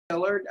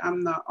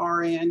I'm the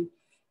RN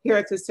here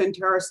at the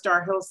Centura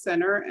Star Hill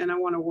Center, and I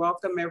want to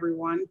welcome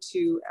everyone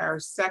to our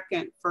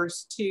second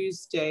First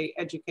Tuesday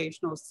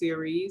educational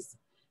series.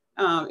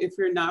 If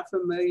you're not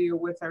familiar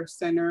with our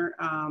center,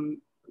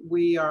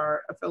 we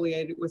are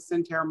affiliated with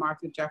Centura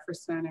Martha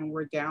Jefferson, and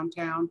we're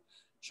downtown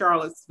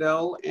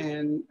Charlottesville,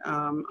 and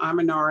I'm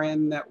an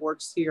RN that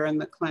works here in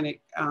the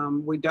clinic.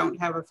 We don't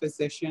have a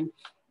physician.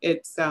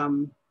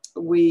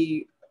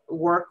 We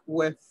work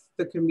with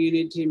the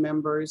community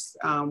members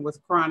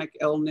with chronic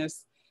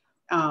illness,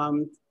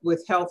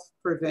 with health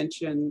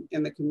prevention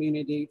in the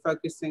community,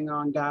 focusing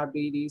on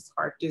diabetes,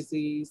 heart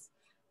disease.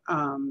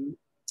 My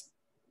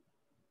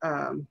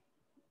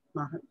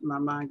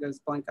mind goes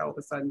blank all of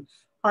a sudden.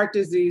 Heart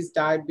disease,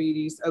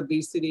 diabetes,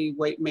 obesity,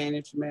 weight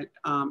management,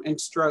 and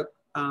stroke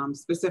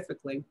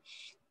specifically.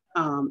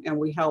 And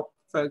we help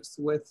folks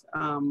with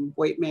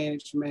weight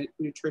management,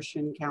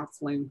 nutrition,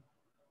 counseling,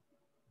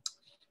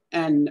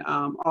 and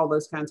all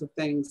those kinds of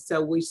things.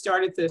 So we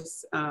started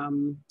this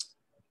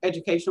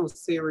educational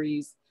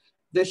series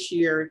this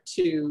year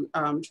to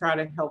try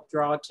to help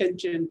draw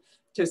attention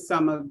to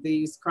some of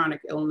these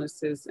chronic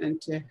illnesses and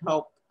to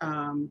help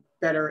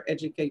better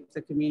educate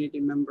the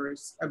community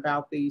members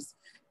about these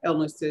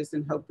illnesses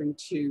and hoping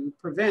to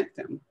prevent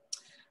them.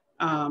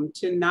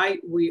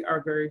 Tonight, we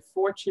are very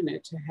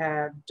fortunate to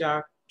have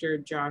Dr.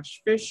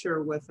 Josh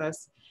Fischer with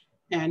us,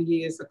 and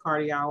he is a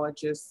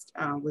cardiologist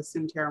with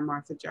Centura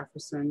Martha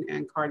Jefferson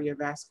and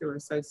Cardiovascular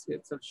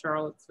Associates of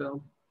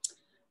Charlottesville.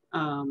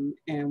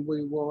 And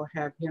we will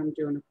have him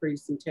doing a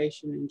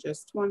presentation in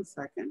just 1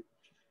 second.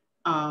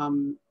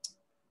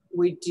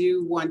 We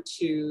do want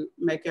to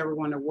make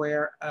everyone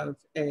aware of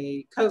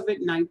a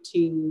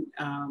COVID-19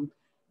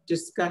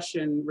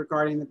 discussion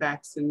regarding the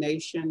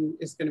vaccination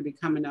is going to be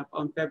coming up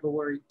on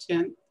February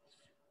 10th.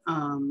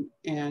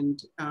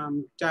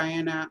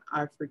 Diana,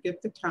 I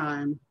forget the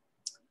time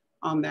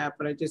on that,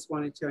 but I just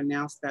wanted to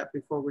announce that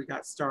before we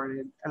got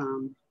started.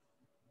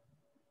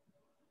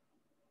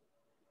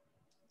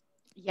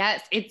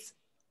 Yes, it's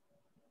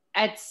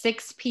at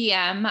 6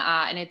 p.m.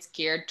 And it's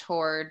geared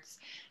towards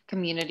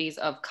communities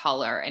of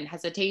color and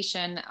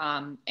hesitation.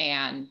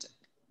 And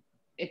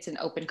it's an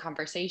open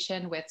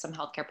conversation with some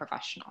healthcare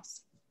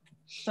professionals.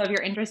 So if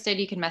you're interested,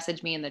 you can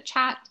message me in the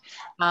chat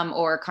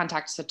or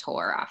contact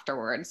Sator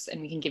afterwards, and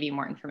we can give you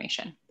more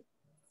information.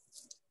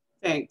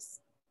 Thanks.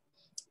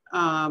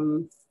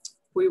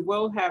 We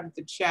will have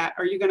the chat.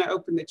 Are you going to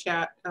open the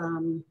chat,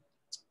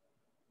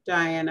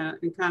 Diana,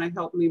 and kind of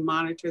help me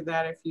monitor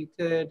that if you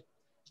could,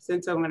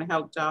 since I'm going to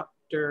help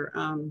Dr.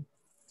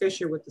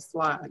 Fischer with the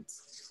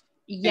slides.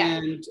 Yeah.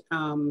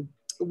 And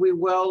we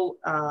will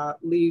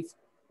leave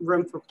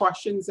room for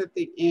questions at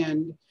the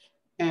end.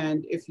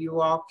 And if you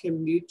all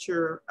can mute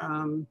your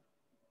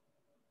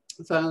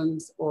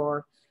phones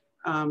or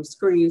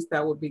screens,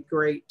 that would be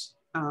great.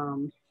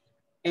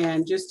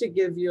 And just to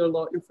give you a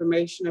little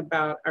information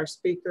about our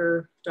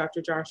speaker,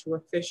 Dr.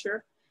 Joshua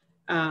Fischer.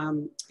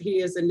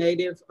 He is a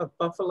native of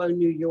Buffalo,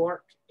 New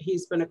York.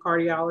 He's been a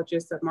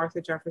cardiologist at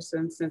Martha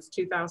Jefferson since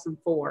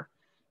 2004.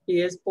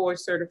 He is board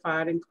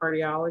certified in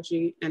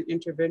cardiology and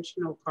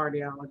interventional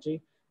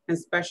cardiology and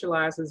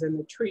specializes in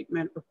the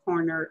treatment of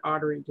coronary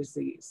artery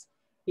disease.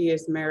 He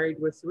is married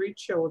with 3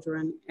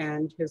 children,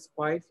 and his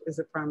wife is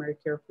a primary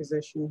care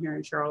physician here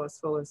in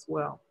Charlottesville as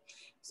well.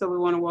 So we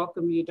want to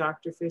welcome you,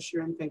 Dr.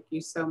 Fischer, and thank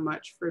you so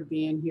much for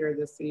being here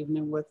this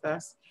evening with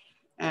us.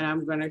 And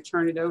I'm going to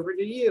turn it over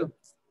to you.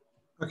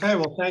 Okay,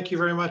 well, thank you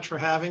very much for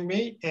having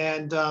me.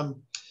 And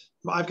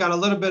I've got a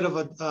little bit of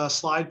a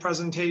slide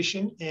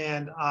presentation,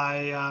 and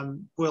I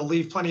will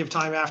leave plenty of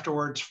time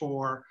afterwards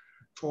for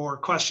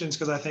questions,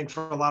 because I think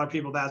for a lot of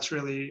people, that's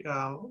really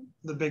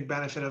the big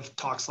benefit of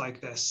talks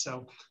like this.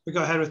 So we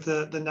go ahead with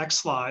the next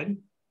slide.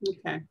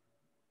 Okay.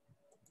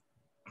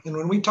 And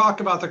when we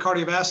talk about the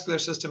cardiovascular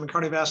system and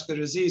cardiovascular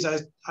disease,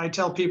 I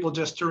tell people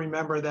just to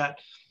remember that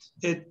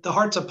the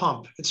heart's a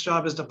pump. Its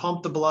job is to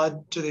pump the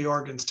blood to the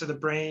organs, to the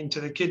brain, to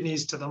the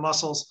kidneys, to the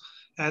muscles.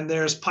 And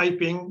there's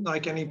piping,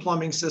 like any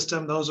plumbing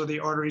system. Those are the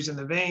arteries and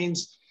the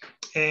veins.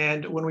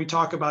 And when we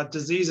talk about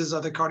diseases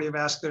of the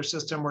cardiovascular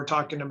system, we're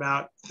talking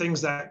about things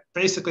that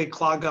basically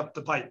clog up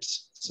the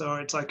pipes. So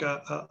it's like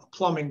a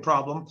plumbing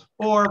problem,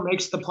 or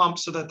makes the pump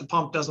so that the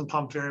pump doesn't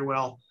pump very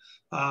well.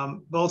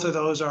 Both of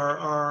those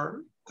are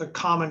the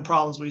common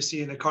problems we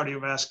see in the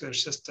cardiovascular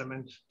system.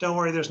 And don't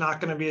worry, there's not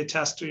going to be a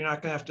test, or you're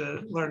not going to have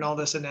to learn all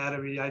this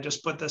anatomy. I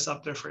just put this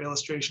up there for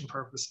illustration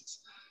purposes.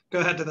 Go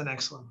ahead to the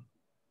next one.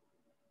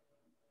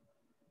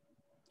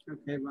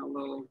 Okay, my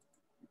little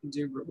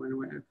zebra went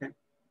away. Okay.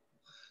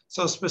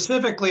 So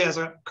specifically as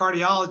a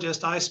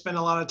cardiologist, I spend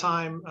a lot of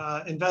time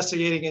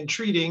investigating and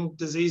treating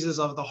diseases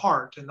of the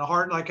heart. And the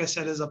heart, like I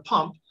said, is a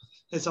pump.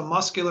 It's a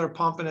muscular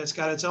pump, and it's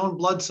got its own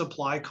blood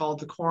supply called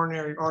the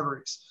coronary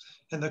arteries.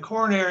 And the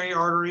coronary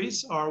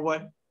arteries are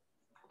what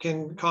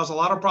can cause a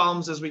lot of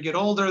problems as we get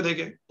older. They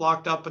get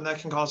blocked up, and that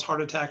can cause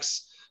heart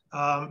attacks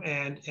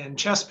and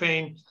chest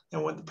pain.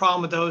 And what the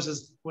problem with those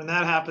is when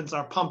that happens,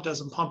 our pump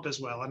doesn't pump as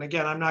well. And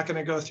again, I'm not going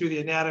to go through the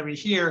anatomy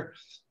here,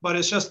 but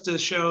it's just to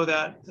show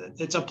that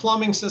it's a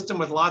plumbing system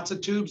with lots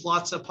of tubes,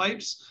 lots of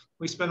pipes.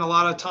 We spend a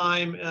lot of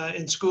time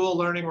in school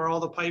learning where all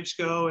the pipes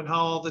go and how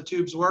all the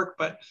tubes work.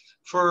 But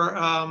for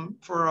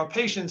a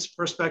patient's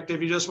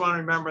perspective, you just want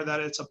to remember that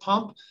it's a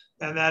pump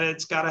and that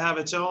it's got to have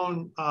its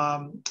own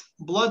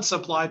blood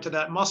supply to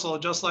that muscle,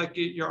 just like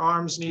your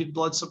arms need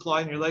blood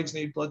supply and your legs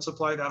need blood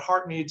supply, that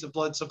heart needs a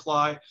blood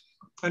supply.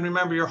 And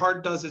remember, your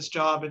heart does its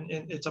job, and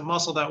it's a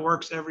muscle that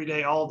works every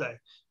day, all day.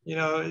 You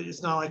know,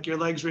 it's not like your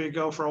legs where you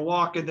go for a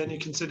walk and then you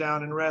can sit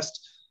down and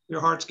rest.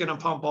 Your heart's going to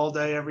pump all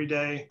day, every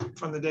day,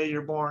 from the day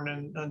you're born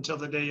and until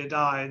the day you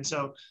die. And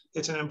so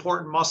it's an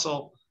important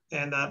muscle,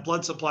 and that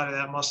blood supply to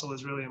that muscle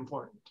is really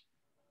important.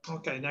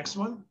 Okay, next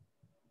one.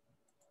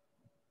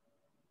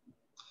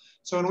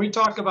 So when we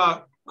talk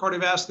about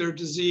cardiovascular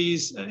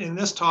disease in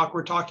this talk,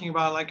 we're talking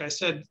about, like I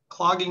said,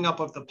 clogging up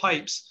of the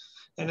pipes.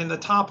 And in the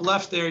top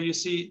left there, you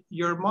see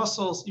your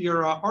muscles,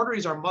 your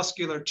arteries are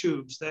muscular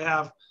tubes. They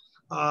have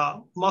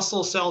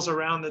muscle cells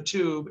around the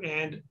tube,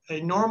 and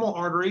a normal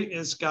artery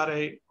has got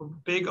a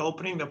big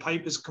opening. The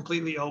pipe is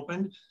completely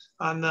open.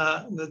 On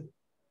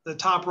the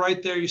top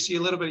right there, you see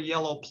a little bit of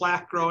yellow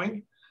plaque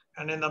growing.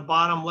 And in the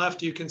bottom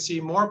left, you can see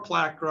more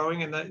plaque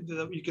growing, and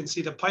you can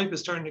see the pipe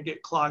is starting to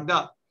get clogged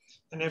up.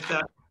 And if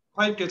that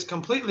pipe gets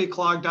completely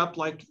clogged up,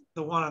 like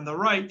the one on the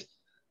right,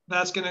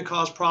 that's going to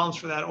cause problems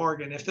for that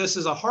organ. If this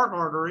is a heart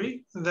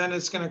artery, then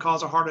it's going to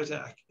cause a heart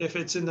attack. If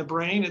it's in the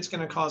brain, it's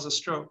going to cause a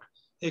stroke.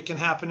 It can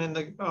happen in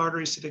the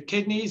arteries to the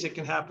kidneys. It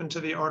can happen to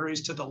the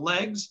arteries to the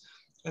legs.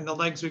 And the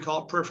legs, we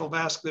call it peripheral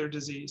vascular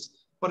disease.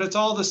 But it's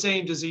all the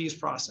same disease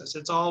process.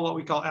 It's all what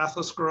we call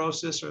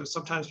atherosclerosis, or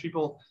sometimes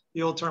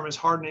the old term is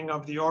hardening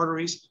of the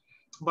arteries.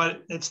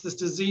 But it's this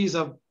disease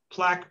of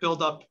plaque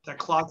buildup that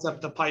clogs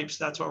up the pipes.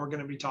 That's what we're going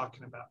to be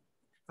talking about.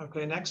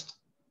 Okay, next.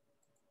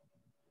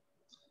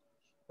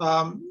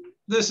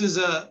 This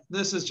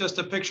is just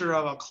a picture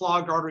of a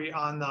clogged artery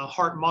on the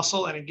heart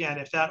muscle. And again,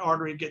 if that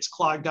artery gets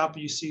clogged up,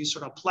 you see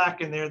sort of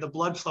plaque in there, the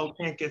blood flow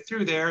can't get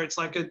through there. It's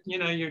like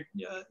you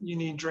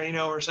need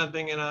Drano or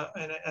something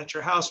at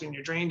your house when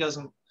your drain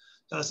doesn't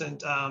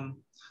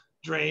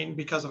drain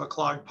because of a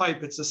clogged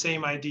pipe. It's the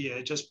same idea.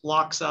 It just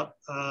blocks up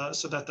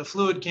so that the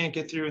fluid can't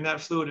get through, and that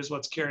fluid is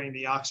what's carrying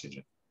the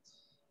oxygen.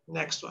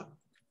 Next one.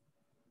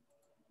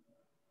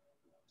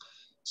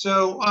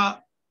 So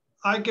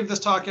I give this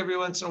talk every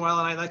once in a while,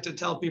 and I like to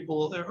tell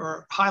people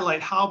or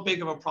highlight how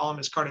big of a problem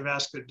is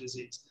cardiovascular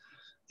disease.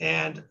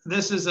 And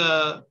this is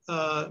a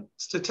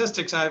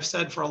statistics I've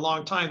said for a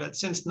long time, that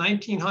since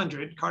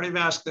 1900,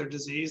 cardiovascular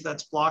disease,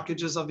 that's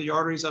blockages of the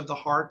arteries of the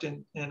heart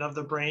and of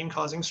the brain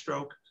causing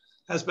stroke,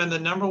 has been the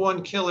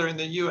 #1 killer in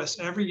the US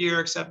every year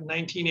except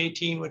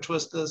 1918, which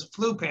was the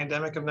flu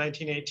pandemic of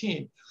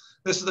 1918.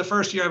 This is the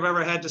first year I've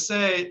ever had to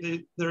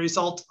say the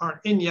results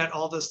aren't in yet,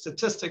 all the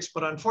statistics,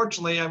 but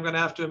unfortunately, I'm going to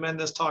have to amend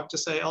this talk to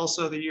say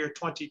also the year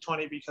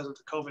 2020 because of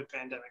the COVID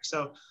pandemic.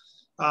 So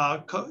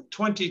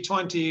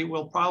 2020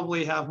 will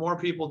probably have more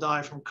people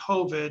die from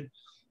COVID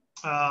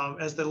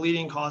as the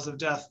leading cause of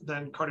death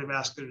than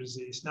cardiovascular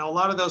disease. Now, a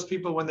lot of those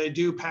people, when they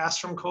do pass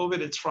from COVID,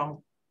 it's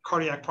from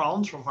cardiac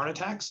problems, from heart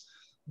attacks,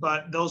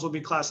 but those will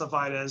be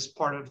classified as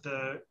part of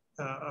the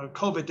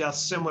COVID deaths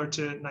similar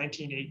to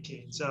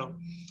 1918. So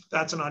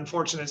that's an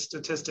unfortunate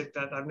statistic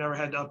that I've never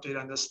had to update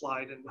on this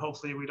slide, and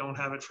hopefully we don't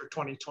have it for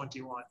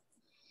 2021.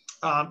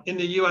 In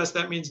the US,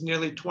 that means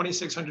nearly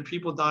 2,600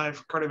 people die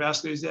of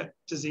cardiovascular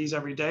disease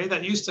every day.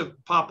 That used to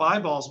pop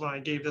eyeballs when I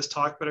gave this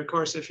talk, but of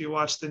course, if you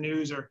watch the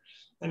news or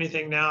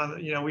anything now,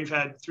 we've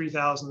had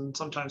 3,000,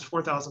 sometimes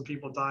 4,000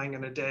 people dying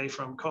in a day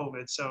from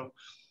COVID. So,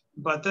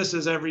 but this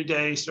is every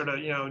day, sort of,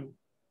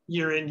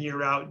 year in,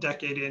 year out,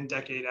 decade in,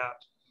 decade out.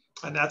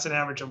 And that's an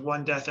average of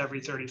 1 death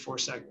every 34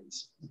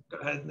 seconds. Go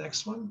ahead,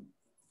 next one.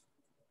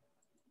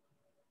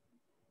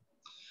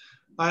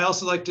 I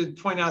also like to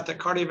point out that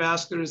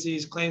cardiovascular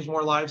disease claims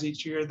more lives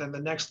each year than the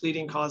next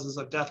leading causes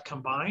of death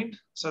combined.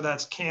 So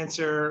that's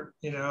cancer,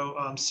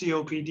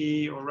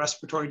 COPD or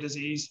respiratory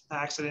disease,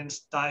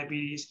 accidents,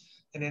 diabetes,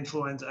 and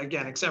influenza.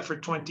 Again, except for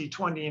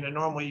 2020 in a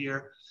normal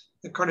year,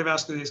 the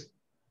cardiovascular disease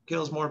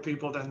kills more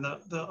people than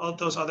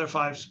those other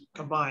 5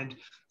 combined.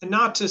 And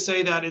not to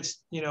say that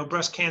it's,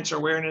 breast cancer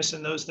awareness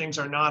and those things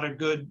are not a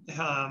good,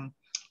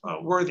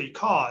 worthy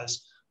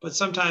cause, but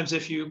sometimes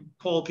if you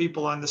poll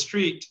people on the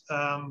street,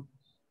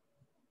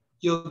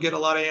 you'll get a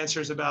lot of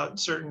answers about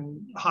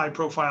certain high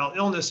profile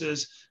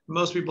illnesses.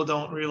 Most people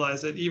don't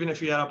realize that even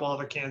if you add up all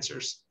the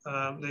cancers,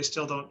 they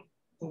still don't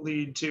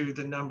lead to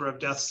the number of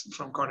deaths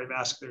from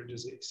cardiovascular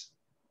disease.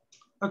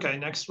 Okay,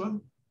 next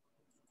one.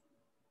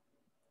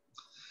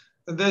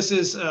 This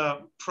is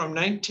from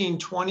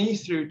 1920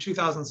 through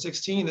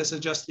 2016. This is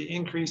just the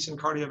increase in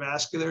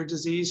cardiovascular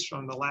disease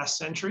from the last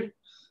century.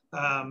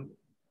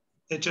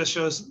 It just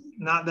shows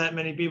not that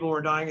many people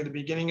were dying at the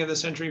beginning of the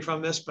century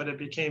from this, but it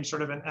became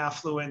sort of an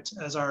affluent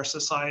as our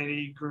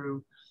society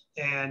grew.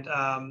 And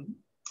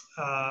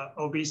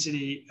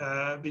obesity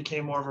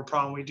became more of a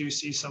problem, we do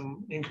see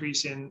some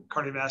increase in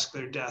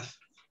cardiovascular death.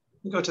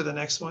 We'll go to the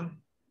next one.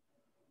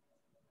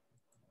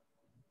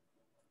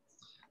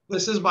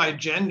 This is by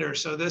gender.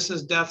 So this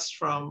is deaths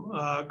from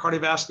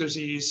cardiovascular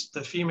disease,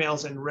 the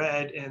females in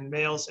red and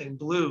males in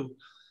blue.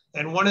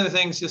 And one of the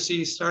things you'll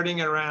see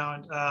starting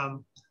around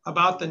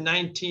about the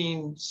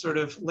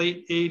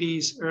late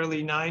 80s,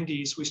 early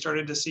 90s, we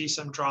started to see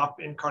some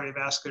drop in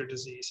cardiovascular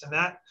disease. And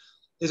that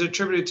is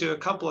attributed to a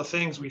couple of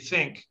things, we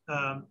think.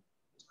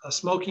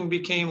 Smoking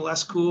became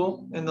less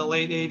cool in the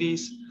late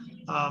 80s.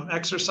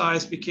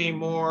 Exercise became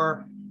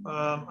more,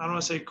 I don't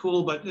want to say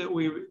cool, but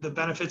the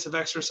benefits of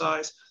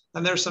exercise.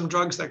 And there's some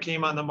drugs that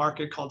came on the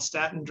market called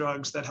statin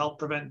drugs that help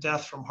prevent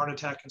death from heart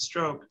attack and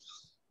stroke.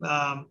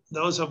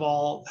 Those have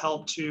all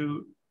helped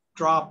to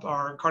drop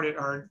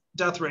our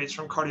death rates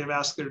from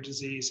cardiovascular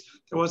disease.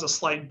 There was a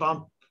slight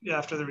bump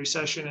after the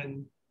recession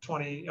in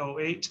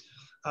 2008.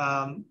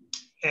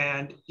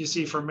 And you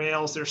see for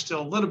males, there's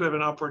still a little bit of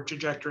an upward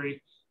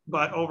trajectory,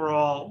 but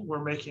overall,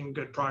 we're making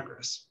good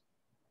progress.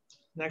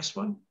 Next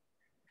one.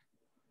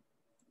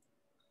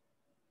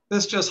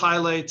 This just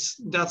highlights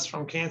deaths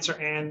from cancer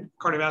and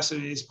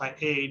cardiovascular disease by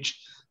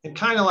age. And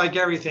kind of like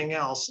everything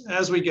else,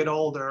 as we get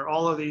older,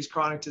 all of these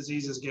chronic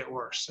diseases get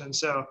worse. And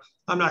so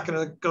I'm not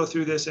going to go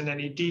through this in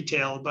any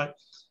detail, but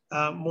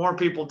more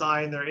people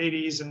die in their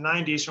 80s and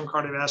 90s from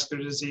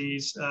cardiovascular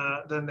disease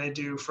than they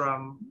do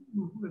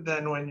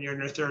than when you're in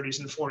your 30s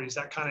and 40s.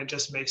 That kind of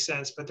just makes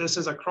sense. But this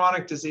is a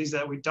chronic disease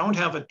that we don't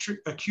have a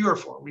cure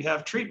for. We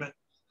have treatment,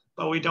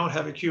 but we don't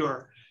have a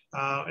cure.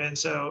 And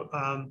so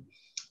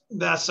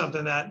that's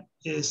something that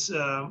is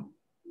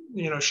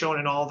shown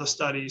in all the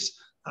studies.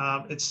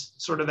 It's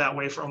sort of that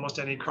way for almost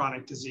any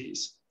chronic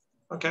disease.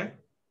 Okay,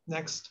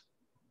 next.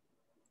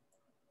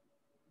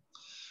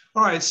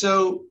 All right,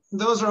 so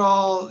those are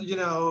all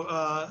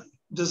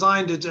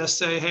designed to just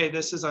say, hey,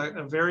 this is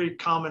a very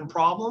common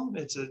problem.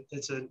 It's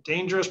a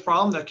dangerous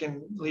problem that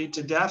can lead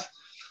to death.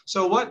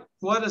 So what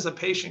as a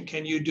patient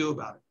can you do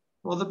about it?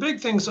 Well, the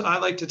big things I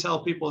like to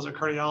tell people as a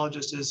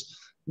cardiologist is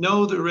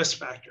know the risk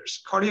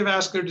factors.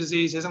 Cardiovascular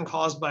disease isn't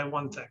caused by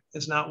one thing.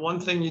 It's not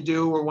one thing you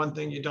do or one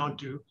thing you don't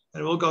do.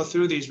 And we'll go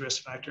through these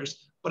risk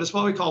factors, but it's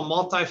what we call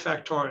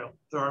multifactorial.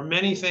 There are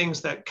many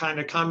things that kind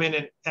of come in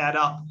and add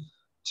up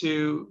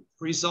to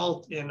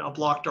result in a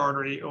blocked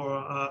artery or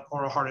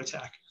a heart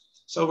attack.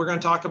 So we're going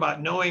to talk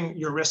about knowing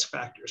your risk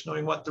factors,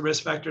 knowing what the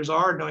risk factors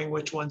are, knowing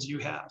which ones you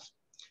have.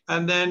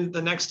 And then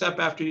the next step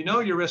after you know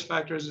your risk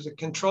factors is to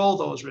control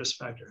those risk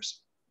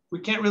factors. We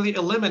can't really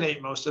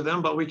eliminate most of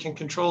them, but we can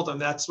control them.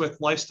 That's with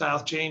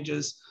lifestyle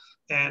changes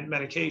and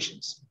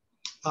medications.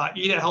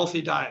 Eat a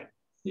healthy diet.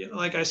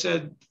 Like I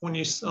said, when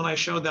I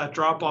showed that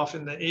drop off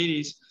in the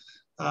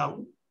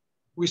 80s,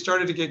 we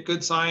started to get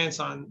good science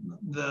on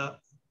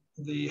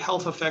the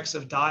health effects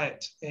of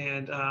diet.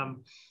 And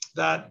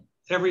that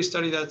every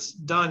study that's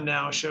done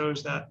now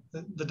shows that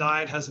the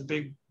diet has a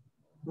big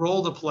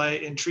role to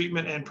play in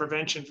treatment and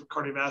prevention for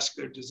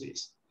cardiovascular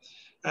disease.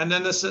 And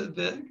then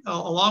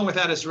along with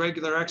that is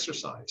regular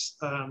exercise.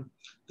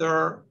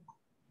 There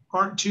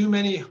aren't too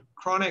many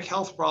chronic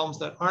health problems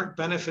that aren't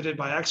benefited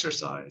by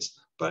exercise,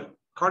 but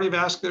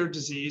cardiovascular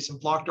disease and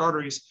blocked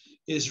arteries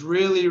is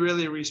really,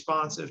 really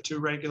responsive to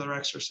regular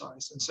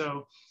exercise. And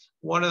so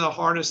one of the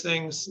hardest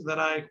things that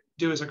I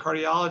do as a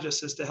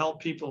cardiologist is to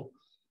help people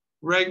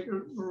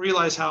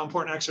realize how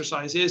important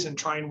exercise is and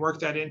try and work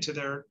that into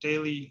their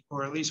daily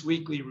or at least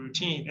weekly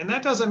routine. And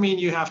that doesn't mean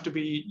you have to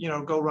be,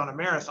 go run a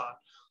marathon.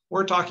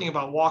 We're talking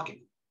about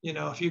walking.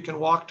 If you can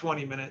walk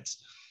 20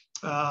 minutes,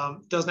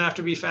 doesn't have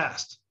to be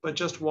fast, but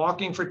just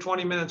walking for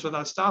 20 minutes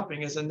without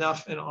stopping is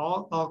enough in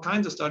all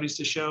kinds of studies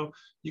to show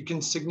you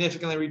can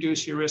significantly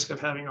reduce your risk of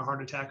having a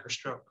heart attack or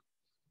stroke.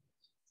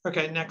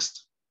 Okay,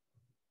 next.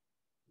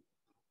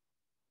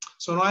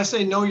 So when I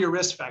say know your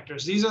risk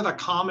factors, these are the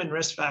common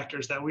risk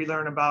factors that we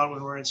learn about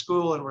when we're in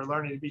school and we're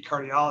learning to be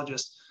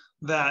cardiologists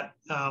that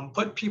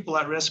put people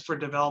at risk for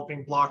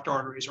developing blocked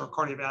arteries or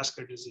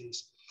cardiovascular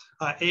disease.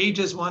 Age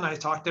is one. I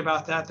talked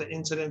about that. The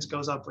incidence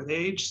goes up with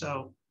age.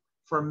 So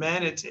for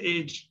men, it's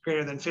age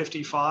greater than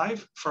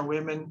 55. For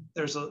women,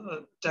 there's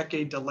a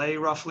decade delay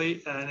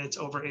roughly, and it's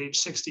over age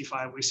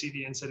 65. We see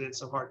the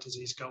incidence of heart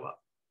disease go up.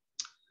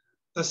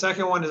 The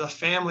second one is a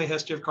family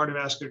history of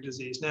cardiovascular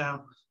disease.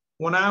 Now,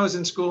 when I was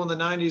in school in the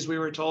 90s, we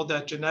were told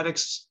that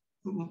genetics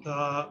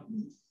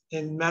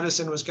in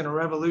medicine was going to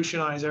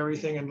revolutionize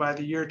everything. And by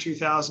the year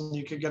 2000,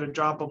 you could get a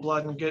drop of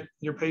blood and get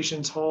your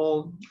patient's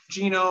whole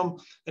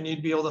genome, and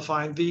you'd be able to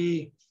find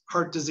the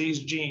heart disease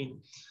gene.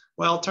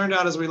 Well, it turned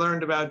out as we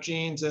learned about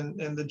genes and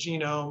the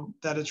genome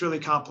that it's really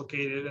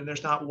complicated, and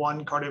there's not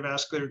one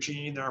cardiovascular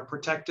gene. There are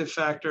protective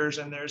factors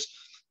and there's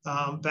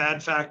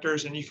bad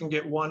factors, and you can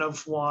get one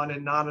of one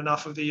and not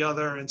enough of the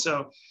other. And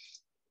so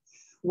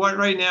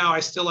right now, I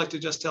still like to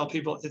just tell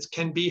people it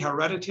can be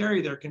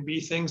hereditary. There can be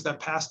things that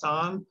passed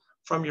on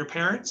from your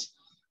parents,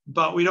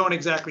 but we don't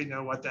exactly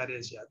know what that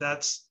is yet.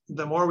 That's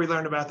the more we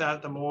learn about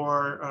that, the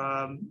more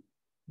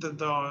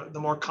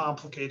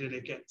complicated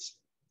it gets.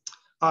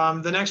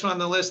 The next one on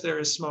the list there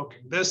is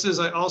smoking. This is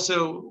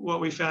also what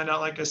we found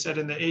out, like I said,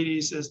 in the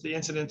 80s, is the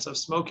incidence of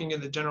smoking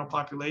in the general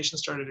population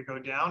started to go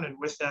down. And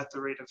with that,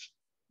 the rate of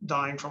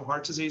dying from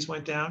heart disease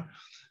went down.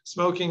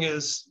 Smoking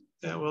is,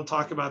 we'll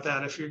talk about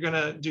that. If you're going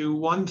to do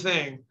one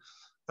thing,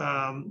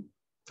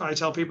 I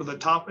tell people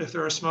if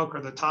they're a smoker,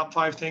 the top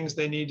 5 things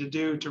they need to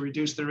do to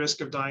reduce the risk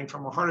of dying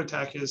from a heart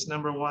attack is: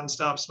 number 1,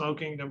 stop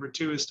smoking. Number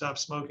 2 is stop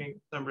smoking.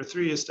 Number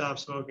 3 is stop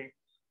smoking.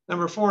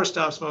 Number 4 is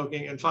stop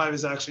smoking, and 5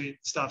 is actually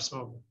stop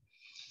smoking.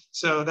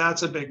 So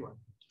that's a big one.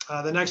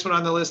 The next one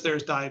on the list there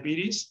is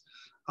diabetes.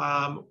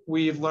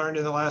 We've learned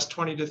in the last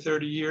 20 to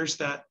 30 years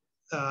that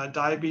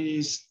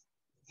diabetes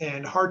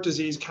and heart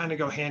disease kind of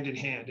go hand in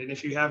hand. And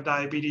if you have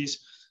diabetes,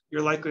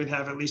 you're likely to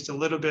have at least a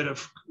little bit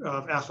of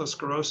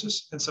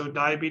atherosclerosis. And so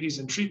diabetes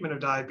and treatment of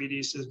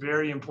diabetes is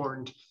very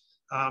important.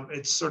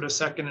 It's sort of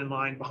second in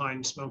line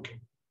behind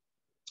smoking.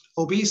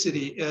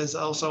 Obesity is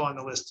also on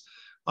the list.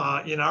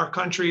 In our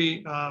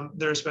country,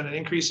 there's been an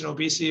increase in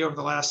obesity over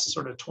the last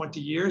sort of 20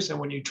 years. And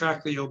when you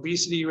track the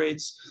obesity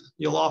rates,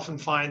 you'll often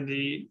find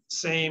the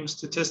same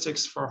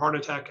statistics for heart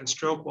attack and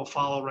stroke will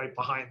follow right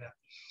behind that.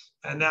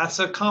 And that's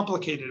a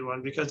complicated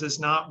one because it's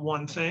not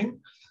one thing.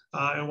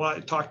 And what I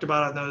talked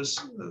about on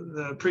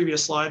the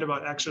previous slide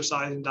about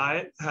exercise and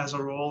diet has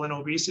a role in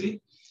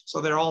obesity. So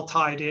they're all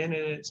tied in,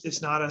 and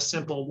it's not a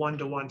simple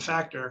one-to-one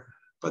factor.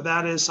 But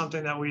that is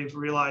something that we've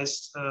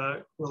realized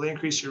will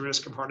increase your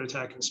risk of heart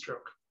attack and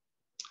stroke.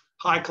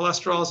 High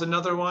cholesterol is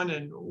another one,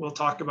 and we'll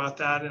talk about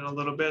that in a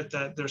little bit,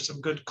 that there's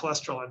some good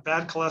cholesterol and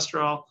bad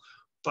cholesterol,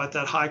 but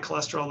that high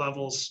cholesterol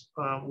levels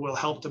will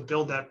help to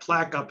build that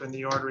plaque up in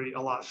the artery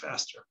a lot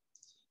faster.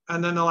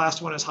 And then the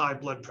last one is high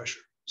blood pressure.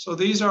 So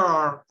these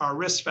are our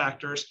risk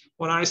factors.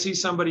 When I see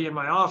somebody in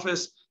my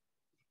office,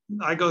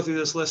 I go through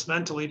this list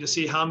mentally to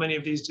see how many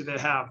of these do they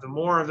have. The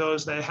more of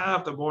those they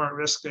have, the more at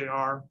risk they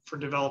are for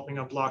developing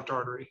a blocked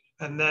artery.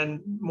 And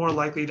then more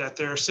likely that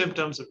their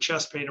symptoms of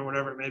chest pain or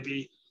whatever it may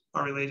be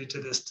are related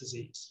to this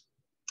disease.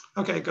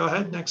 Okay, go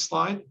ahead, next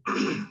slide.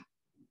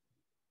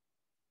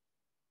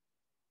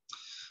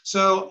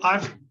 So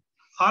out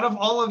of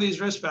all of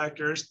these risk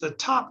factors, the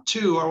top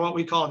 2 are what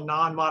we call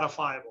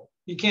non-modifiable.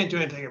 You can't do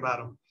anything about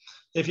them.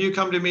 If you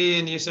come to me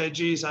and you say,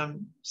 geez,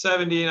 I'm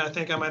 70 and I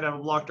think I might have a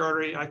blocked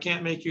artery, I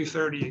can't make you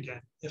 30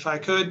 again. If I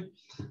could,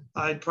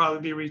 I'd probably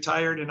be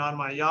retired and on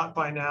my yacht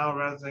by now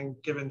rather than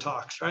giving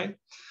talks, right?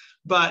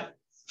 But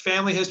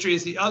family history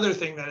is the other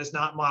thing that is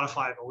not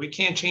modifiable. We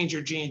can't change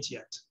your genes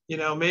yet. You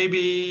know,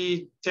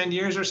 maybe 10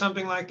 years or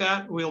something like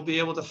that, we'll be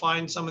able to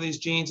find some of these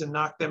genes and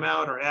knock them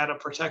out or add a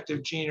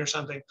protective gene or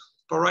something.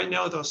 But right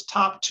now, those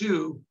top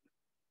 2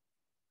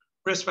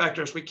 risk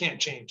factors, we can't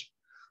change.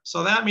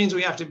 So that means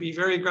we have to be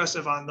very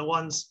aggressive on the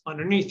ones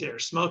underneath there: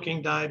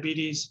 smoking,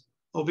 diabetes,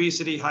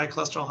 obesity, high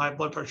cholesterol, high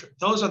blood pressure.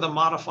 Those are the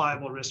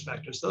modifiable risk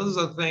factors. Those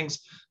are the things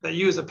that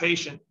you as a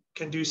patient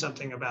can do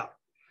something about.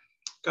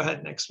 Go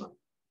ahead, next one.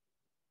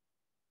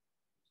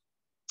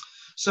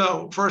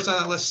 So first on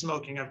that list,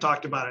 smoking. I've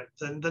talked about it.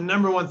 The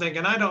number one thing,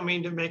 and I don't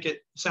mean to make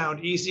it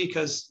sound easy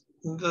because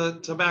the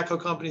tobacco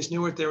companies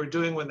knew what they were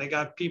doing when they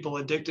got people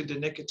addicted to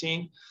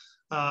nicotine.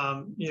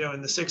 You know,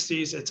 in the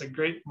 60s, it's a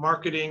great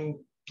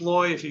marketing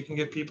ploy. If you can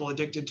get people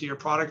addicted to your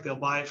product, they'll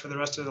buy it for the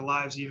rest of their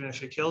lives, even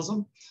if it kills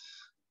them.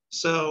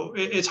 So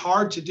it's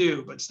hard to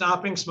do, but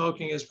stopping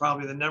smoking is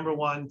probably the number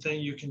one thing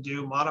you can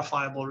do.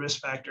 Modifiable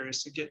risk factor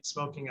is to get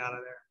smoking out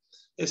of there.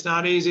 It's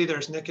not easy.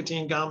 There's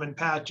nicotine gum and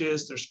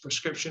patches. There's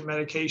prescription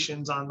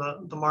medications on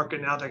the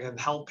market now that can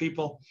help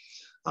people.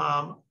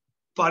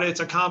 But it's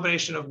a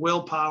combination of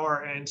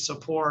willpower and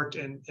support.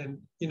 And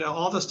you know,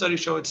 all the studies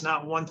show it's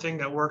not one thing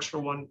that works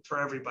for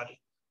everybody.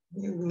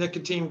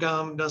 Nicotine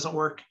gum doesn't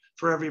work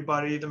for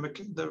everybody.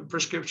 The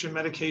prescription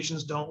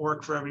medications don't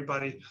work for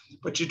everybody,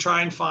 but you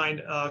try and find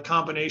a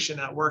combination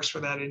that works for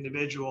that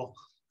individual.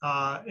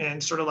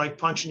 And sort of like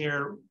punching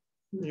your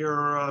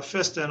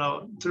fist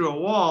through a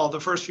wall, the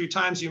first few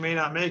times you may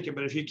not make it,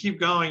 but if you keep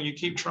going, you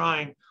keep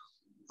trying.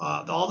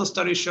 All the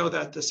studies show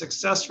that the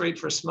success rate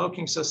for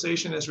smoking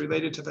cessation is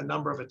related to the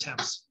number of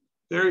attempts.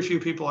 Very few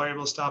people are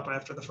able to stop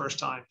after the first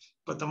time,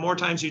 but the more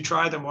times you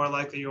try, the more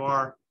likely you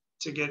are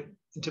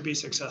to be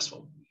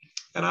successful.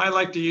 And I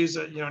like to use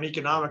an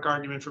economic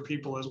argument for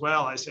people as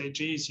well. I say,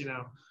 geez, you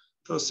know,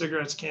 those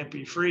cigarettes can't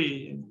be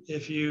free. And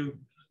if you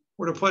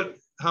were to put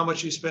how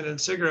much you spend in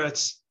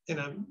cigarettes in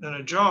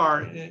a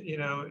jar, you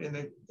know,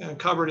 in a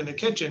cupboard in the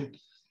kitchen,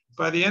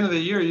 by the end of the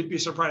year, you'd be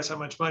surprised how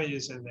much money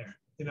is in there.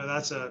 You know,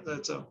 that's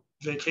a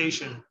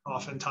vacation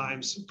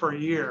oftentimes per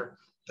year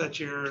that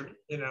you're,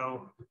 you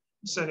know,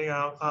 sending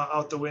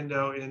out the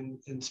window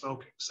in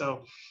smoking.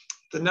 So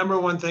the number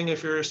one thing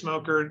if you're a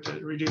smoker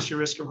to reduce your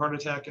risk of heart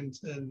attack and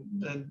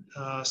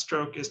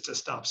stroke is to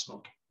stop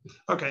smoking.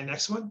 Okay,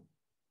 next one.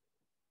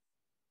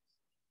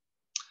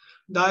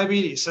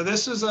 Diabetes. So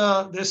this is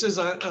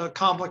a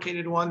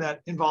complicated one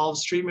that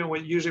involves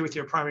treatment usually with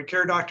your primary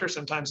care doctor,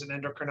 sometimes an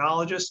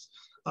endocrinologist,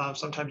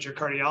 sometimes your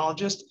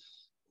cardiologist.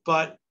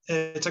 But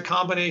it's a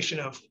combination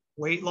of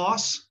weight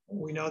loss.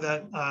 We know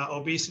that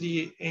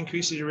obesity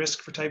increases your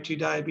risk for type 2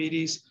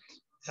 diabetes.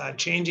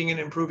 changing and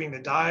improving the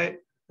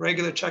diet,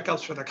 regular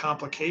checkups for the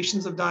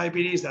complications of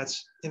diabetes.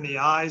 That's in the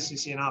eyes. You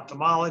see an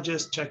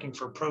ophthalmologist checking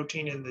for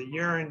protein in the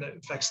urine that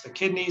affects the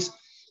kidneys,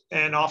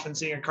 and often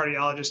seeing a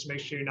cardiologist to make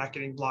sure you're not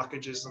getting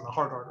blockages in the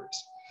heart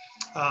arteries.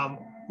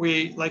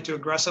 We like to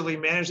aggressively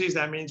manage these.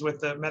 That means with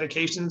the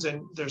medications,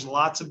 and there's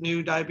lots of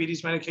new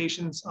diabetes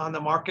medications on the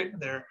market.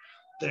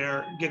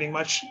 They're getting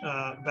much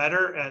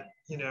better at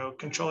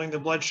controlling the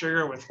blood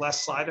sugar with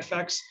less side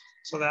effects.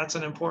 So that's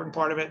an important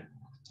part of it.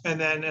 And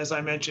then, as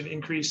I mentioned,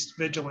 increased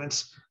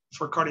vigilance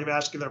for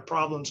cardiovascular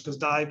problems, because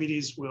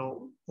diabetes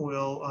will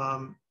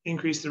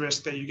increase the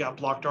risk that you got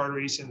blocked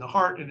arteries in the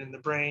heart and in the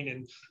brain.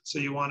 And so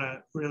you want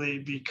to really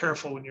be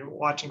careful when you're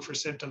watching for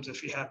symptoms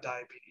if you have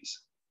diabetes.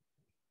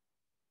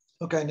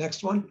 Okay,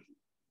 next one.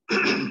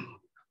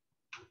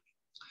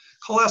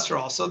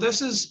 Cholesterol. So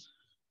this is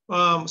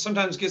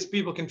sometimes gets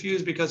people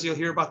confused, because you'll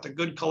hear about the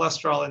good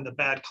cholesterol and the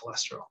bad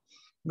cholesterol.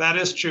 That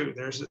is true.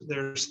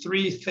 There's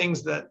three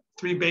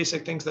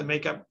basic things that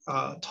make up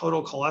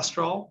total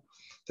cholesterol.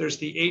 There's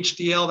the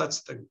HDL,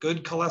 that's the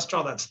good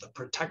cholesterol, that's the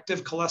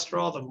protective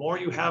cholesterol. The more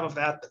you have of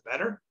that, the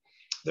better.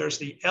 There's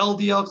the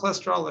LDL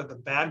cholesterol, or the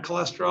bad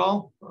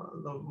cholesterol.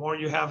 The more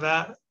you have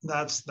that,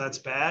 that's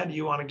bad.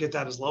 You want to get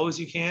that as low as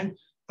you can.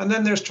 And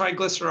then there's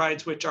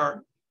triglycerides, which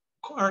aren't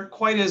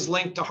quite as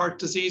linked to heart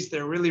disease.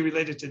 They're really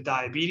related to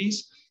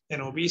diabetes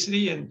and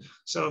obesity. And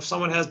so if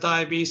someone has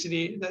diabetes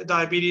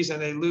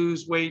and they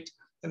lose weight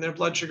and their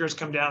blood sugars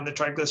come down, the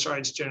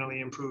triglycerides generally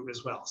improve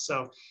as well.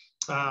 So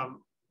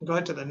go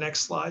ahead to the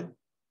next slide.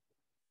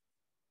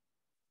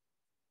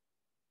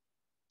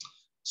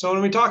 So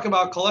when we talk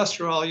about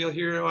cholesterol, you'll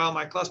hear, well,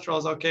 my cholesterol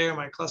is okay, or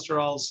my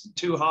cholesterol's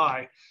too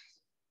high.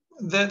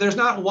 There's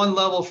not one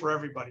level for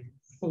everybody.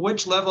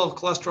 Which level of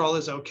cholesterol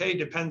is okay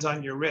depends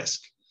on your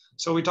risk.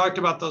 So we talked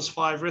about those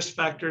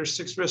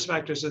 6 risk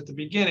factors at the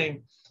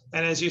beginning.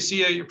 And as you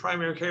see your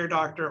primary care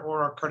doctor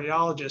or a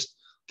cardiologist,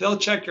 they'll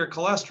check your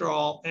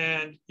cholesterol,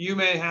 and you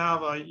may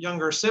have a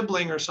younger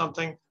sibling or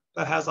something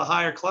that has a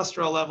higher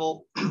cholesterol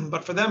level,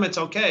 but for them it's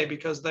okay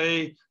because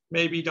they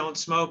maybe don't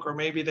smoke, or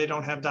maybe they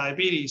don't have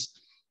diabetes.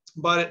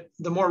 But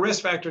the more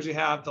risk factors you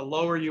have, the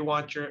lower you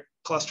want your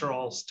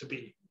cholesterols to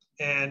be.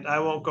 And I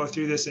won't go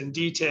through this in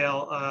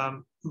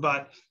detail,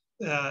 but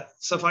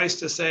suffice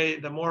to say,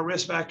 the more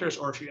risk factors,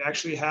 or if you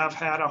actually have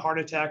had a heart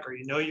attack, or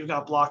you've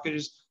got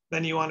blockages,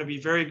 then you want to be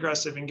very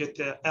aggressive and get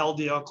the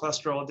LDL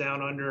cholesterol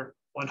down under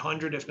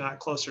 100, if not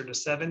closer to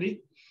 70.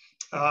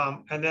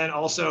 And then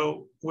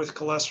also with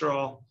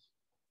cholesterol,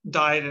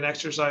 diet and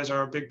exercise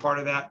are a big part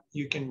of that.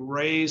 You can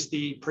raise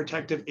the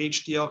protective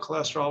HDL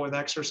cholesterol with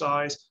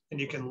exercise, and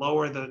you can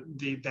lower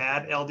the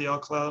bad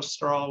LDL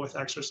cholesterol with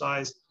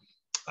exercise.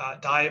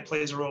 Diet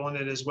plays a role in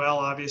it as well,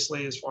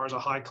 obviously, as far as a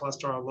high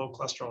cholesterol, low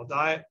cholesterol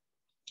diet.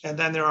 And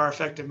then there are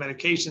effective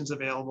medications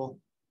available.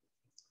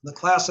 The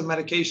class of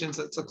medications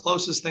that's the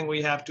closest thing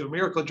we have to a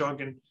miracle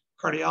drug in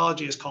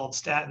cardiology is called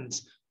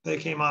statins. They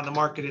came on the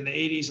market in the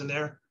 80s, and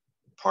they're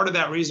part of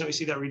that reason we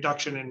see that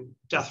reduction in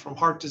death from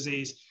heart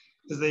disease,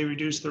 is they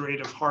reduce the rate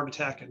of heart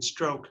attack and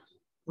stroke,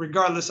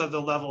 regardless of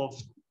the level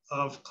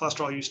of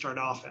cholesterol you start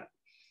off at.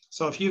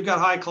 So if you've got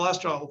high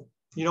cholesterol,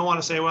 you don't want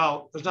to say,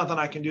 well, there's nothing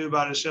I can do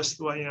about it. It's just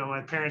what,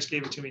 my parents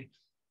gave it to me.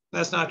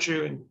 That's not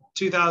true. In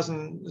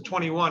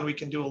 2021, we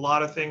can do a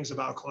lot of things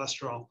about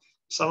cholesterol.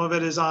 Some of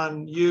it is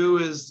on you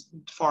as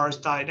far as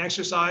diet and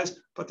exercise,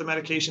 but the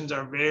medications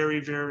are very,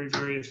 very,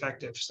 very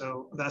effective.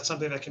 So that's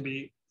something that can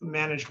be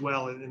managed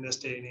well in this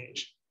day and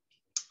age.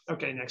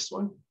 Okay, next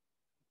one.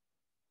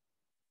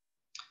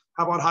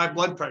 How about high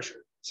blood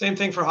pressure? Same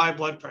thing for high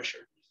blood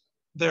pressure.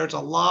 There's a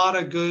lot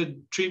of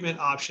good treatment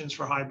options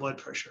for high blood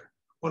pressure.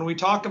 When we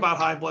talk about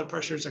high blood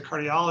pressure as a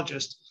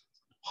cardiologist,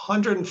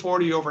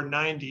 140 over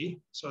 90,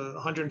 so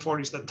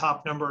 140 is the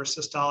top number of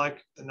systolic,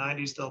 the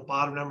 90 is the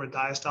bottom number of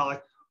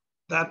diastolic.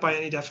 That by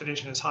any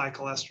definition is high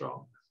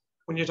cholesterol.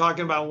 When you're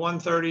talking about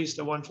 130s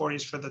to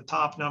 140s for the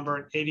top number,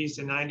 and 80s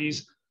to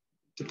 90s,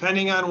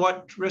 depending on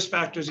what risk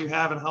factors you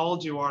have and how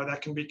old you are,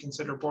 that can be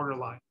considered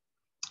borderline.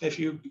 If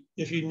you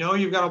know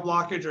you've got a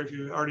blockage, or if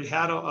you already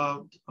had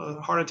a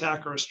heart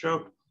attack or a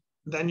stroke,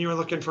 then you're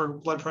looking for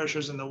blood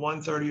pressures in the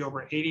 130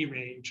 over 80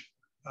 range.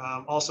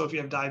 Also, if you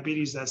have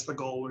diabetes, that's the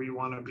goal where you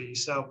want to be.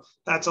 So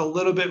that's a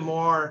little bit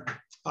more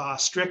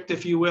strict,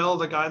 if you will,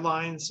 the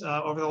guidelines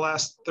over the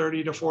last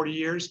 30 to 40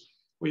 years.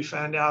 We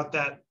found out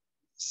that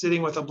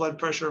sitting with a blood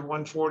pressure of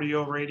 140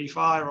 over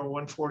 85 or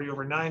 140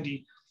 over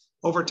 90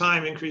 over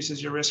time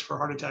increases your risk for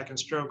heart attack and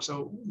stroke.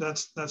 So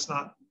that's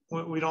not,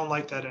 we don't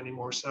like that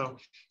anymore. So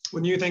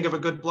when you think of a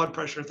good blood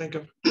pressure, think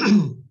of,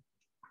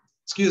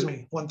 excuse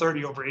me,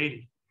 130 over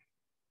 80.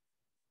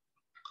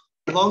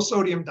 Low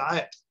sodium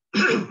diet.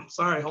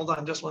 Sorry, hold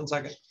on just one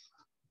second.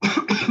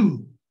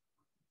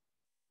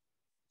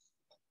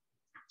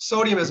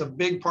 Sodium is a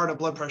big part of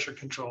blood pressure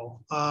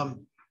control.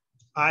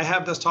 I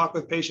have this talk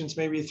with patients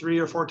maybe 3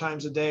 or 4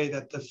 times a day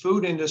that the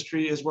food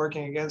industry is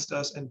working against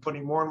us and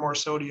putting more and more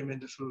sodium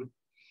into food.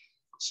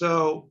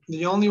 So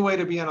the only way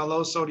to be on a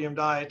low sodium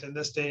diet in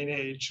this day and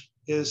age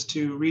is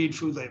to read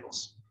food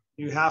labels.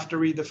 You have to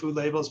read the food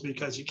labels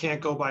because you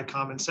can't go by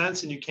common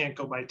sense and you can't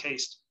go by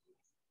taste.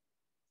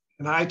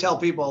 And I tell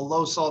people a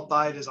low salt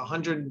diet is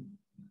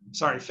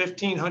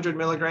 1,500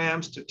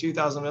 milligrams to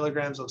 2,000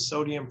 milligrams of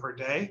sodium per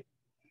day.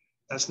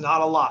 That's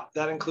not a lot.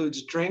 That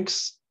includes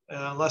drinks.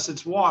 Unless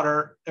it's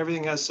water,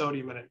 everything has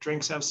sodium in it.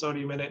 Drinks have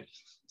sodium in it.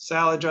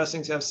 Salad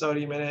dressings have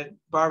sodium in it.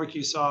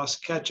 Barbecue sauce,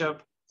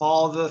 ketchup,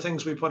 all the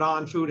things we put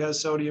on food has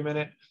sodium in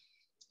it.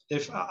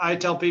 If I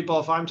tell people,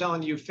 if I'm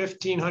telling you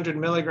 1,500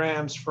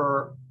 milligrams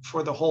for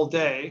the whole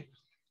day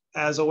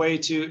as a way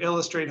to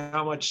illustrate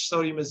how much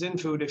sodium is in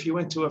food, if you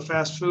went to a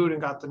fast food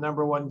and got the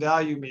 #1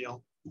 value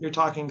meal, you're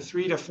talking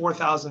 3,000 to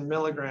 4,000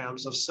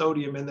 milligrams of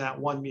sodium in that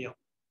one meal.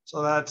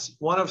 So that's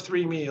one of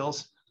 3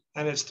 meals,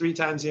 and it's 3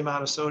 times the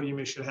amount of sodium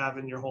you should have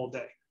in your whole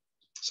day.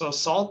 So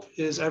salt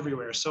is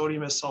everywhere.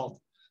 Sodium is salt.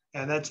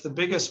 And that's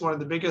one of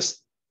the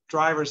biggest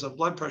drivers of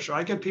blood pressure.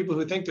 I get people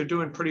who think they're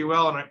doing pretty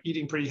well and are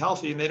eating pretty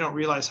healthy, and they don't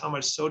realize how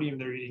much sodium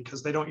they're eating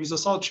because they don't use a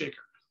salt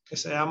shaker. They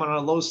say, I'm on a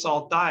low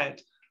salt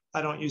diet.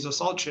 I don't use a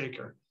salt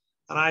shaker.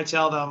 And I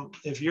tell them,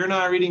 if you're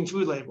not reading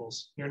food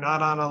labels, you're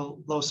not on a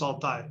low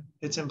salt diet.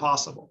 It's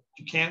impossible.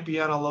 You can't be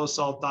on a low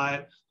salt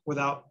diet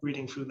without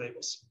reading food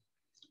labels.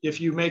 If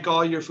you make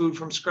all your food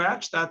from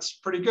scratch, that's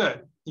pretty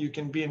good. You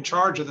can be in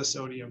charge of the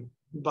sodium,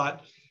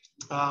 but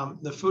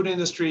the food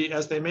industry,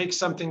 as they make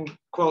something,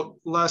 quote,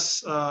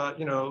 less,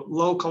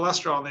 low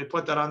cholesterol, they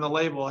put that on the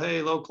label,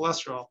 hey, low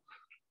cholesterol.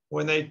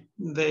 When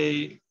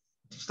they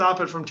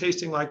stop it from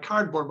tasting like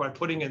cardboard by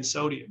putting in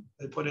sodium.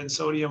 They put in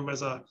sodium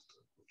as a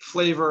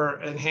flavor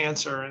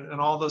enhancer,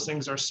 and all those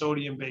things are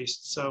sodium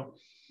based. So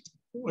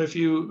if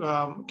you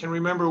can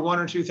remember 1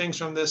 or 2 things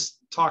from this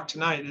talk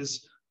tonight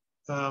is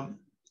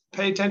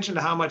pay attention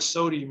to how much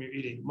sodium you're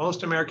eating.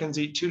 Most Americans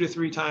eat 2 to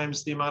 3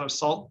 times the amount of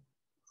salt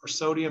or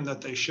sodium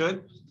that they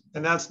should.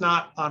 And that's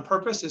not on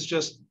purpose. It's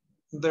just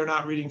they're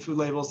not reading food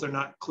labels. They're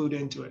not clued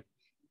into it.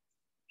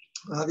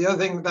 The other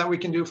thing that we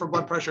can do for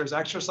blood pressure is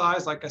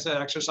exercise. Like I said,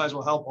 exercise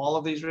will help all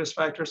of these risk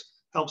factors,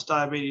 helps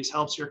diabetes,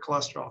 helps your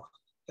cholesterol.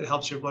 It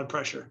helps your blood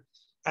pressure.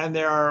 And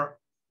there are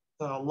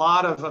a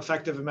lot of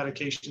effective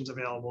medications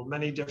available,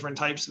 many different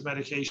types of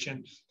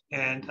medication.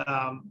 And,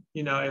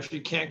 if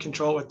you can't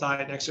control it with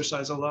diet and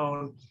exercise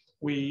alone,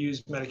 we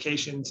use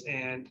medications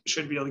and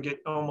should be able to get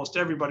almost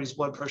everybody's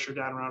blood pressure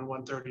down around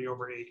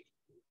 130/80.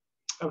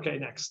 Okay,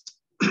 next.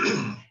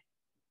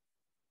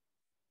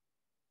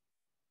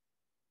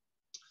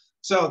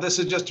 So this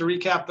is just to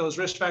recap those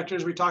risk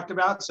factors we talked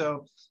about.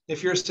 So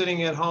if you're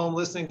sitting at home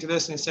listening to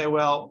this and you say,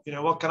 well,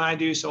 what can I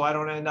do so I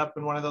don't end up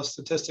in one of those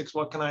statistics?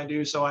 What can I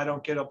do so I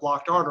don't get a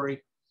blocked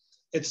artery?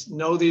 It's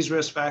know these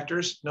risk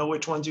factors, know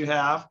which ones you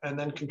have, and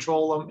then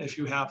control them if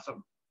you have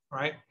them,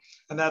 right?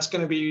 And that's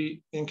going to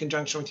be in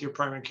conjunction with your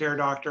primary care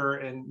doctor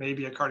and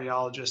maybe a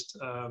cardiologist,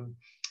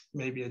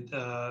 maybe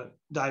a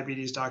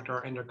diabetes doctor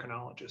or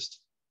endocrinologist.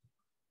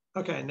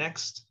 Okay,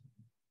 next.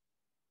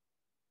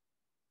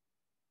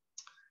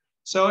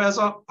 So as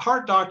a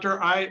heart doctor,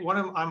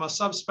 I'm a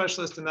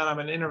subspecialist in that I'm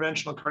an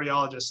interventional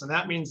cardiologist. And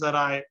that means that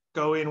I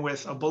go in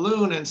with a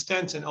balloon and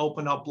stents and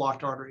open up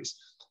blocked arteries.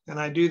 And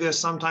I do this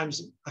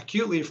sometimes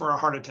acutely for a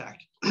heart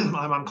attack.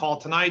 I'm on call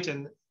tonight,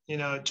 and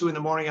 2 in the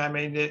morning, I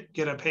may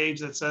get a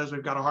page that says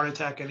we've got a heart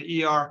attack in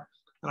the ER,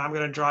 and I'm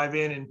going to drive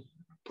in and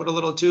put a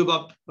little tube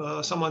up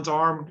someone's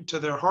arm to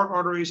their heart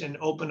arteries and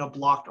open a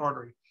blocked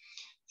artery.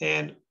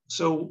 And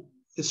so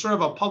it's sort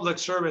of a public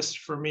service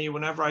for me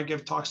whenever I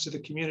give talks to the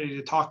community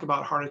to talk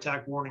about heart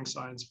attack warning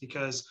signs,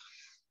 because,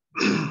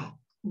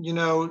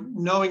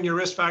 knowing your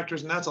risk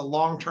factors, and that's a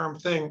long-term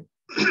thing,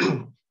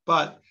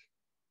 but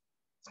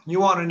you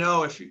want to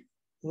know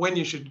when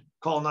you should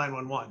call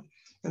 911.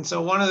 And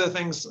so one of the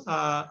things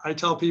I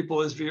tell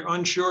people is if you're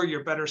unsure,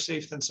 you're better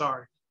safe than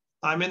sorry.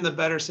 I'm in the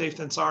better safe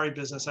than sorry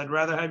business. I'd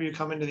rather have you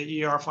come into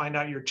the ER, find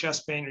out your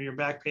chest pain or your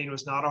back pain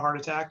was not a heart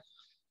attack,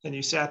 and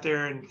you sat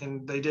there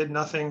and they did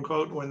nothing,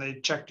 quote, when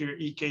they checked your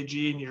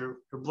EKG and your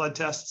blood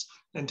tests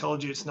and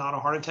told you it's not a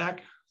heart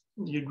attack.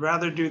 You'd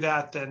rather do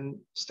that than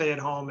stay at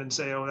home and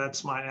say, oh,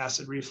 that's my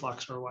acid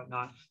reflux or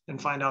whatnot,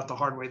 and find out the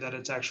hard way that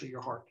it's actually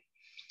your heart.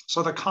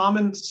 So the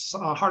common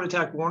heart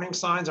attack warning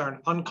signs are an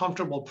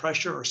uncomfortable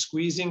pressure or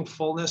squeezing,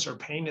 fullness, or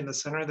pain in the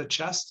center of the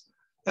chest.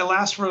 It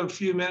lasts for a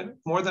few minutes,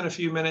 more than a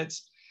few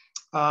minutes,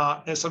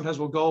 and sometimes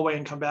will go away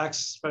and come back,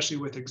 especially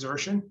with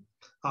exertion.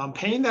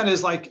 Pain that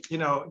is like,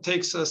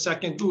 takes a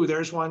second, ooh,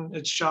 there's one,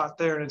 it's shot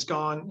there and it's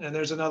gone, and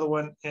there's another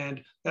one,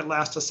 and it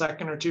lasts a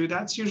second or two.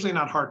 That's usually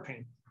not heart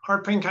pain.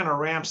 Heart pain kind of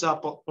ramps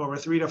up over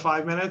 3 to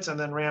 5 minutes and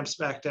then ramps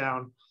back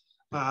down.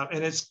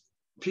 And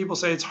people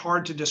say it's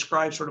hard to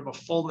describe sort of a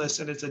fullness,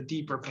 and it's a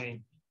deeper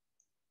pain.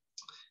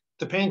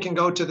 The pain can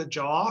go to the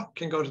jaw,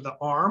 can go to the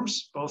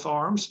arms, both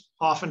arms.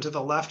 Often to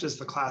the left is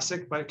the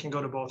classic, but it can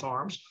go to both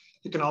arms.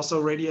 It can also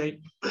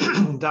radiate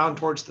down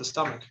towards the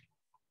stomach.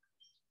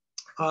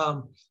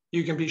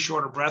 You can be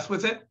short of breath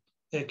with it.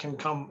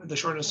 The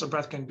shortness of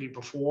breath can be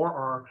before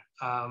or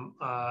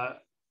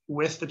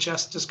with the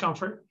chest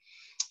discomfort.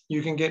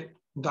 You can get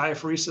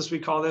diaphoresis, we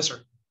call this,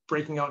 or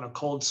breaking out in a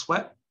cold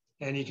sweat,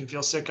 and you can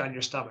feel sick on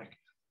your stomach.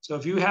 So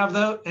if you have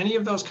any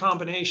of those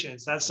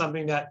combinations, that's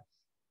something that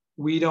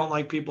we don't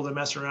like people to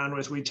mess around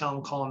with. We tell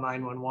them call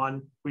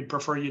 911. We'd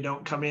prefer you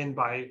don't come in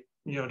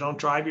don't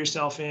drive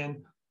yourself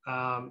in.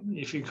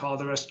 If you call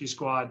the rescue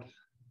squad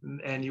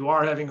and you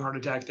are having a heart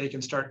attack, they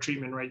can start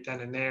treatment right then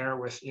and there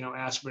with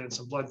aspirin and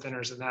some blood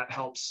thinners, and that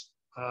helps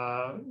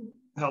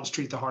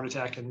treat the heart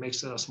attack and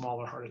makes it a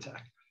smaller heart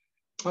attack.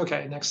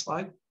 Okay, next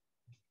slide.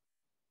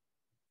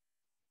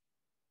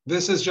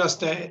 This is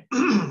just a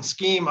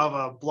scheme of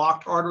a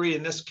blocked artery.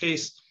 In this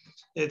case,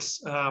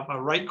 it's a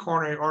right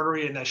coronary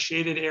artery in the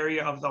shaded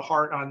area of the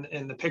heart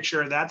in the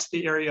picture. That's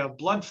the area of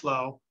blood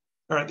flow,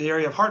 or the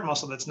area of heart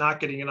muscle that's not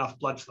getting enough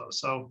blood flow.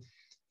 So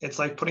it's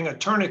like putting a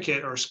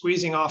tourniquet or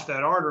squeezing off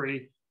that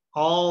artery.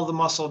 All the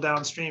muscle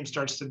downstream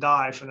starts to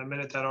die from the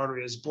minute that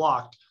artery is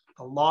blocked.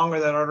 The longer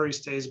that artery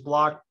stays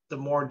blocked, the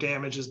more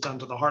damage is done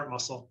to the heart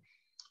muscle.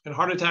 And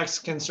heart attacks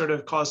can sort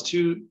of cause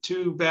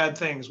two bad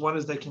things. One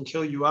is they can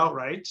kill you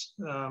outright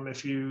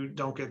if you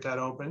don't get that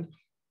open.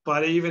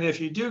 But even if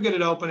you do get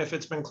it open, if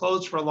it's been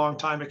closed for a long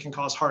time, it can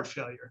cause heart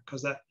failure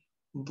because that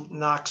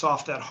knocks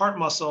off that heart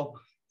muscle,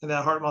 and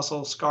that heart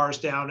muscle scars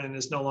down and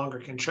is no longer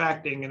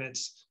contracting, and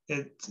it's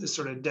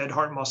sort of dead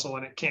heart muscle,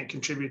 and it can't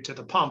contribute to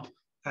the pump.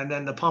 And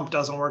then the pump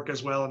doesn't work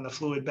as well, and the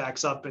fluid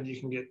backs up, and you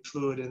can get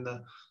fluid in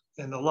the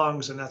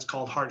lungs, and that's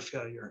called heart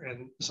failure.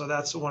 And so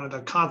that's one of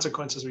the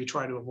consequences we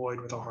try to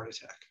avoid with a heart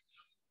attack.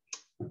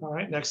 All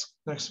right, next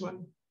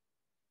one.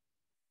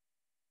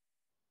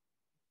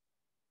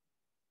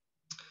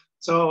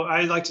 So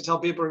I like to tell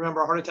people,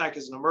 remember, a heart attack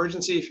is an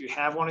emergency. If you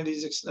have one of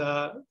these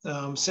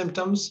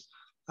symptoms,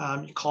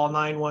 you call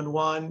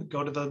 911,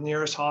 go to the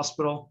nearest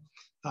hospital.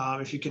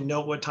 If you can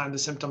note what time the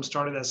symptoms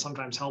started, that's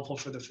sometimes helpful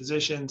for the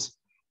physicians.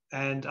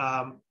 And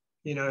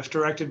if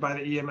directed by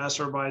the EMS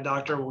or by a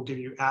doctor, we'll give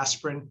you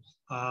aspirin.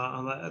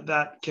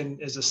 That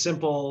is a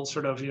simple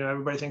sort of,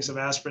 everybody thinks of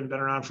aspirin, been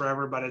around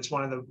forever, but it's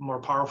one of the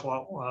more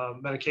powerful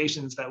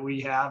medications that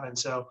we have. And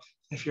so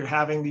if you're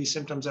having these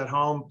symptoms at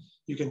home,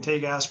 you can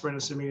take aspirin,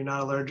 assuming you're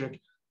not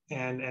allergic,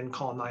 and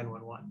call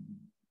 911.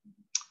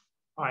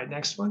 All right,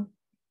 next one.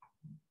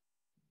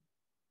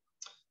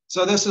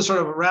 So this is sort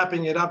of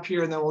wrapping it up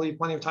here, and then we'll leave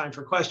plenty of time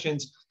for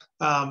questions.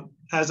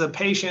 As a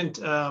patient,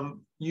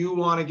 you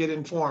want to get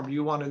informed.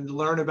 You want to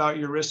learn about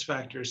your risk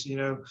factors.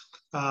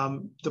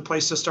 The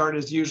place to start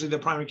is usually the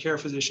primary care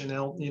physician.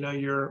 They'll,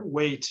 your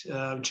weight,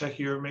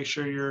 make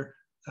sure you're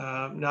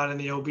not in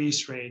the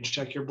obese range,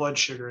 check your blood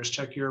sugars,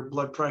 check your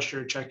blood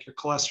pressure, check your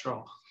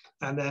cholesterol.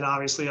 And then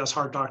obviously us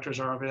heart doctors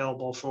are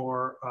available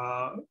for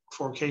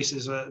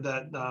cases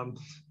that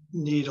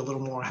need a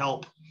little more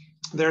help.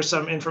 There's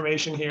some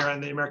information here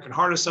on the American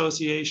Heart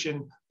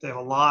Association. They have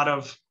a lot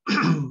of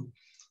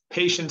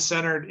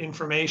patient-centered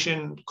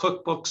information,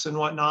 cookbooks and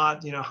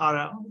whatnot, how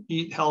to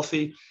eat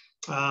healthy.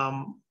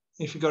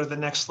 If you go to the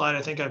next slide,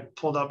 I think I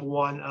pulled up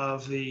one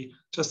of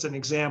just an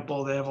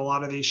example. They have a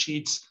lot of these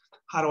sheets.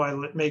 How do I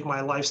make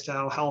my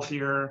lifestyle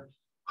healthier?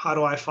 How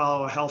do I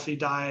follow a healthy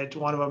diet?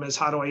 One of them is,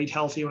 how do I eat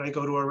healthy when I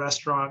go to a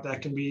restaurant?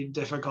 That can be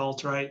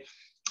difficult, right?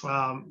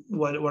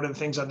 What are the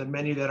things on the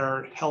menu that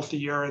are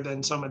healthier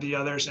than some of the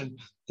others? And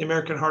the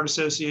American Heart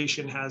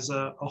Association has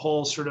a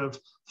whole sort of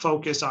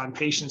focus on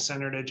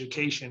patient-centered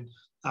education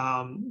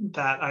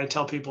that I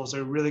tell people is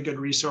a really good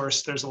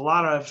resource. There's a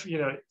lot of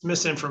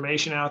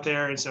misinformation out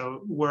there, and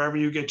so wherever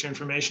you get your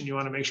information, you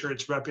want to make sure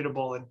it's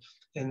reputable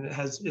and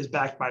is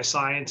backed by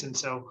science. And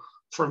so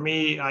for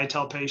me, I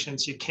tell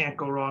patients you can't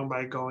go wrong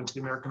by going to the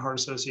American Heart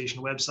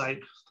Association website,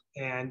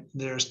 and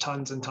there's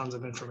tons and tons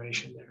of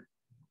information there.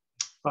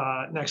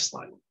 Next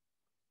slide.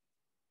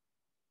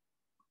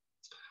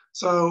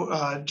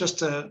 So just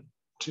to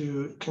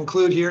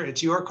conclude here,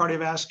 it's your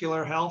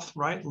cardiovascular health,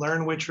 right?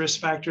 Learn which risk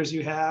factors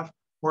you have,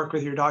 work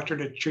with your doctor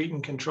to treat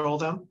and control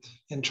them,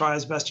 and try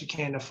as best you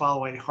can to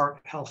follow a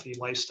heart-healthy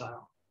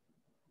lifestyle.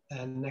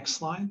 And next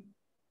slide.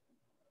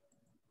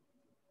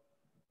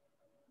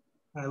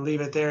 I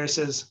leave it there. It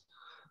says,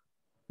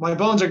 my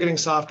bones are getting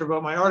softer,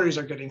 but my arteries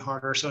are getting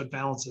harder, so it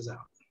balances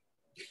out.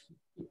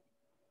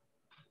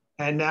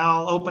 And now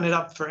I'll open it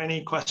up for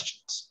any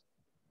questions.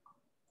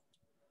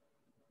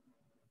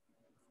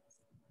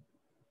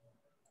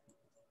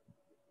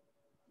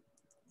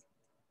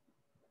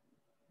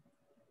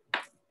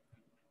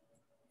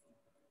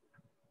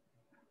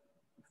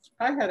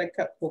 I had a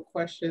couple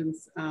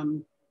questions,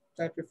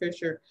 Dr.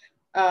 Fischer.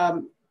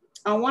 On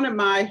one of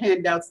my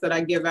handouts that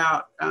I give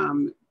out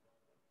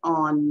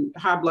on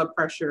high blood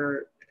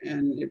pressure,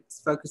 and it's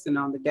focusing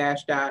on the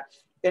DASH diet,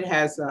 it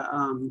has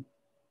a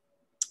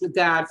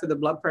guide for the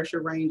blood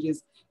pressure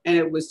ranges. And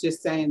it was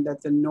just saying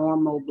that the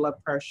normal blood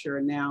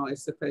pressure now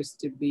is supposed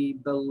to be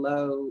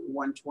below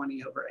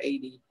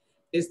 120/80.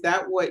 Is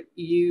that what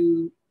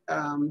you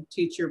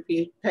teach your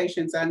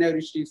patients? I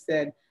noticed you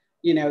said,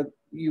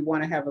 you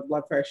want to have a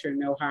blood pressure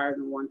no higher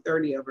than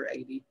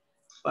 130/80.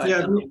 But,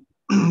 yeah,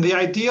 the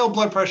ideal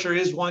blood pressure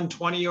is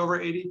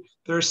 120/80.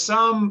 There's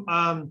some,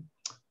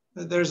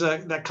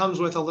 that comes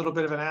with a little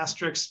bit of an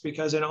asterisk,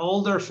 because in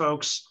older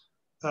folks,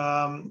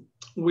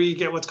 we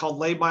get what's called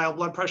labile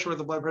blood pressure, where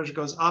the blood pressure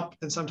goes up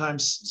and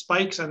sometimes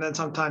spikes and then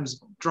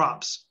sometimes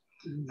drops.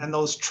 And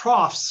those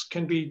troughs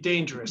can be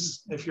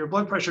dangerous. If your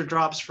blood pressure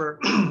drops for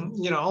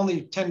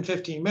only 10,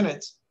 15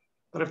 minutes,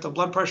 but if the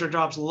blood pressure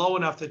drops low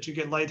enough that you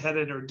get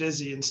lightheaded or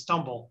dizzy and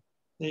stumble,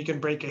 then you can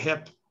break a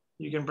hip,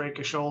 you can break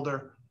a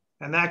shoulder,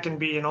 and that can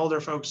be in older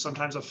folks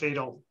sometimes a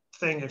fatal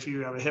thing if you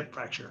have a hip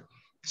fracture.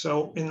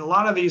 So in a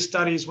lot of these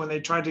studies, when they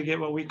tried to get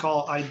what we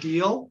call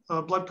ideal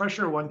blood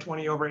pressure,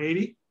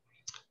 120/80,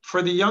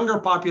 for the younger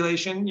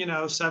population,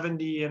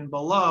 70 and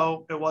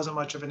below, it wasn't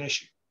much of an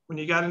issue. When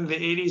you got into the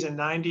 80s and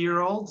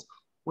 90-year-olds,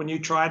 when you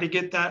try to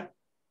get that,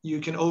 you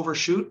can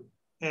overshoot.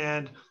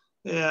 And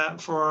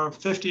for a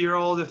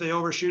 50-year-old, if they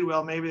overshoot,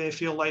 well, maybe they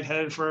feel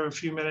lightheaded for a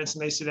few minutes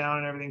and they sit down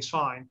and everything's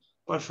fine.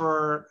 But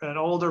for an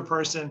older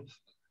person,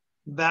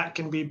 that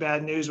can be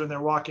bad news when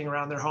they're walking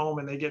around their home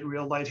and they get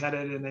real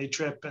lightheaded and they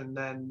trip. And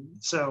then,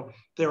 so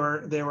there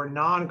were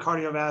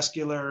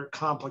non-cardiovascular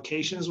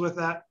complications with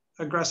that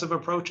aggressive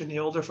approach in the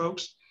older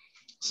folks.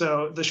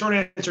 So the short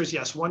answer is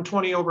yes,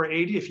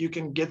 120/80. If you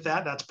can get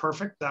that, that's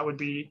perfect. That would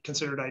be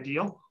considered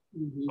ideal.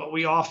 But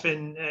we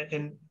often,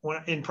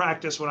 in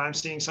practice, when I'm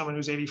seeing someone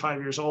who's 85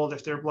 years old,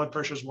 if their blood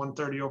pressure is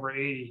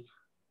 130/80,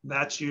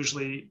 that's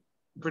usually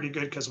pretty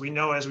good, because we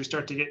know as we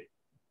start to get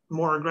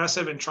more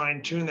aggressive and try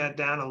and tune that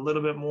down a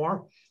little bit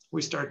more,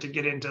 we start to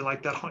get into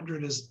like that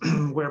 100 is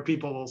where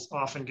people will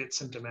often get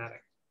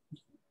symptomatic.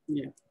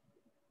 Yeah.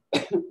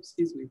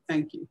 Excuse me.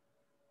 Thank you.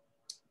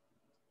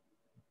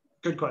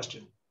 Good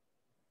question.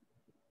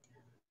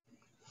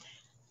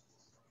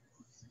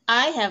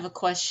 I have a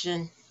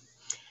question.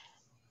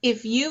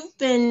 If you've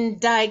been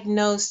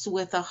diagnosed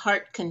with a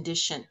heart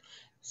condition,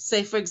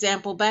 say for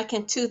example, back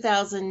in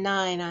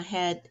 2009, I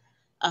had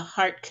a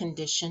heart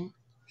condition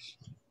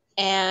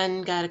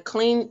and got a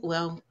clean,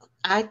 well,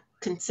 I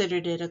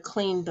considered it a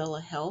clean bill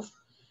of health.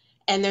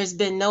 And there's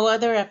been no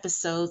other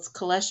episodes.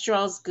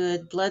 Cholesterol's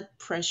good, blood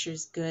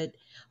pressure's good.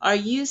 Are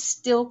you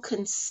still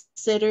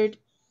considered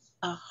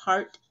a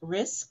heart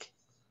risk?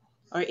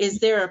 Or is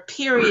there a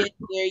period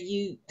where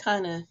you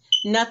kind of,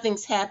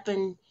 nothing's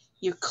happened,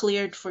 you're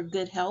cleared for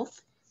good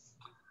health?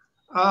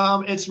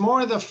 It's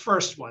more the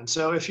first one.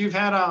 So if you've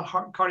had a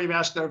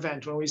cardiovascular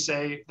event, when we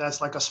say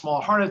that's like a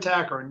small heart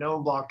attack or a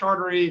known blocked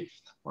artery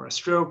or a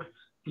stroke,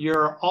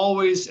 you're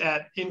always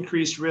at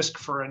increased risk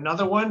for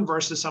another one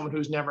versus someone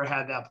who's never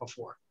had that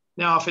before.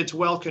 Now, if it's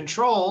well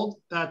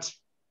controlled,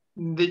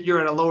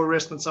 you're at a lower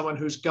risk than someone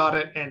who's got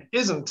it and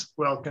isn't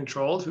well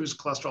controlled, whose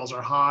cholesterols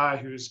are high,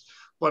 whose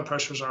blood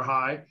pressures are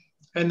high.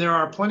 And there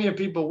are plenty of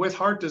people with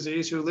heart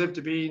disease who live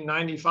to be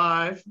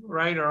 95,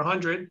 right, or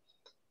 100,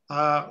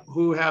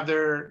 who have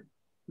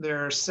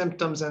their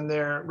symptoms and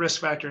their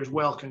risk factors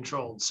well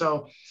controlled.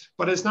 So,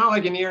 but it's not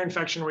like an ear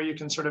infection where you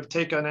can sort of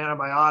take an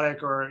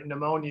antibiotic, or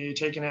pneumonia, you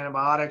take an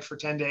antibiotic for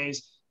 10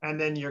 days and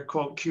then you're,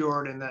 quote,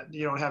 cured and that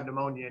you don't have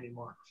pneumonia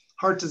anymore.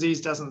 Heart disease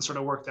doesn't sort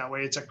of work that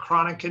way. It's a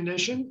chronic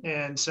condition.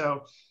 And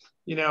so,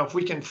 if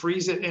we can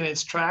freeze it in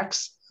its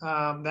tracks,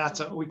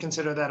 we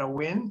consider that a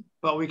win,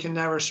 but we can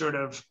never sort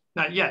of,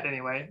 not yet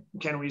anyway,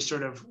 can we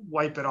sort of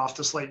wipe it off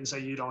the slate and say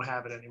you don't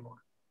have it anymore.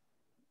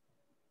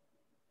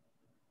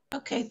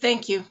 Okay,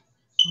 thank you.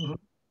 Mm-hmm.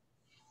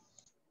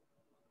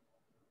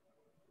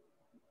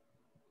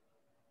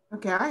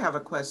 Okay, I have a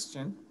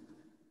question.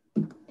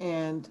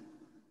 And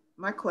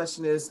my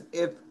question is,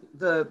 if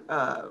the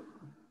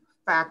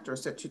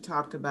factors that you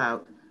talked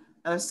about,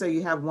 let's say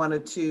you have one or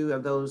two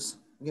of those,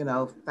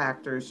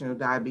 factors,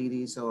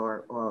 diabetes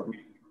or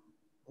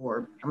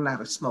I'm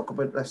not a smoker,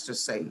 but let's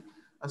just say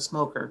a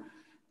smoker.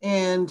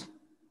 And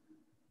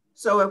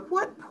so at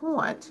what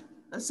point,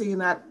 let's say you're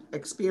not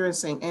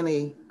experiencing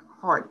any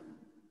heart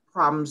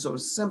problems or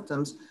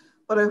symptoms,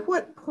 but at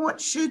what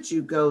point should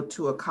you go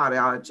to a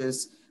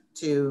cardiologist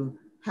to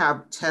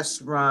have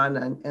tests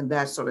run and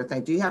that sort of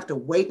thing? Do you have to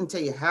wait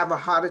until you have a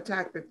heart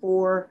attack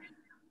before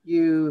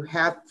you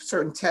have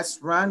certain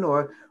tests run,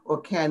 or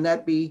can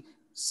that be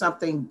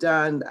something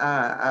done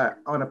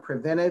on a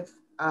preventive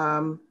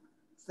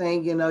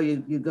thing?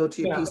 You go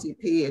to your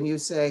PCP and you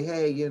say,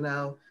 hey, they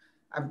know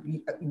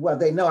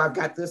I've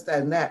got this, that,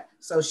 and that.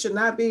 So should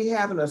I be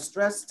having a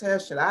stress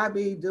test? Should I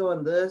be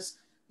doing this,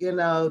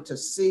 to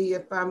see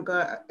if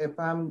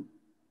I'm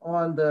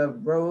on the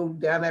road,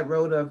 down that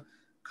road of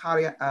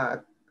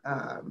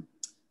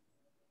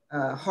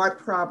heart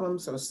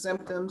problems or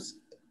symptoms?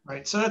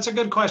 Right. So that's a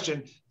good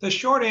question. The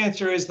short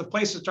answer is the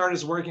place to start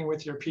is working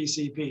with your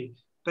PCP.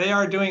 They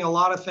are doing a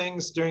lot of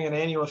things during an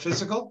annual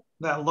physical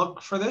that look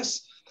for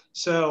this.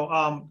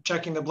 So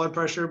checking the blood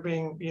pressure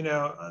being,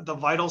 the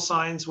vital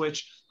signs,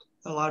 which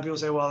a lot of people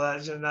say, well,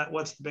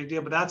 what's the big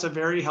deal? But that's a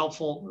very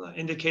helpful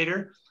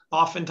indicator.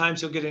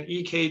 Oftentimes you'll get an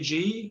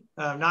EKG,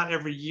 not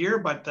every year,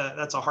 but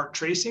that's a heart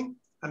tracing.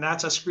 And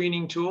that's a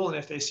screening tool. And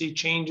if they see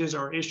changes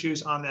or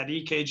issues on that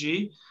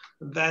EKG,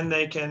 then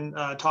they can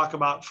talk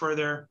about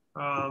further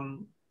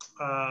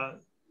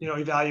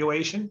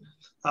evaluation.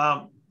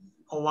 A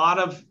lot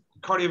of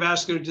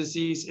cardiovascular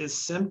disease is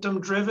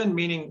symptom driven,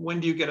 meaning when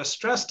do you get a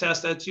stress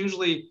test? That's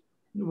usually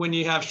when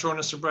you have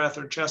shortness of breath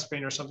or chest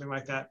pain or something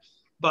like that.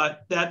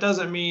 But that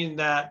doesn't mean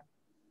that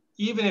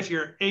even if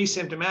you're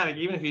asymptomatic,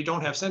 even if you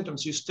don't have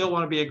symptoms, you still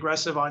want to be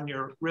aggressive on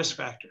your risk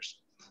factors.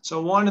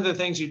 So one of the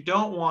things you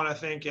don't want to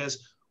think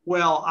is,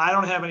 well, I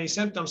don't have any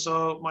symptoms,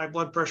 so my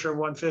blood pressure of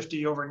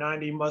 150 over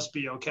 90 must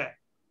be okay.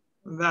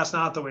 That's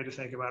not the way to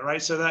think about it,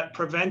 right? So that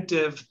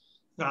preventive,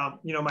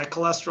 my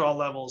cholesterol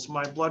levels,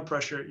 my blood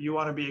pressure, you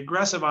want to be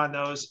aggressive on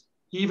those,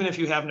 even if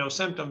you have no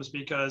symptoms,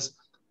 because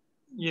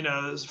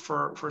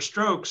for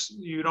strokes,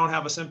 you don't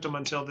have a symptom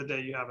until the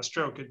day you have a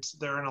stroke.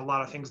 There are a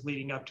lot of things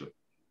leading up to it.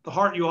 The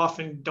heart, you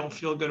often don't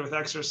feel good with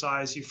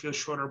exercise. You feel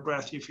shorter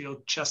breath, you feel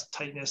chest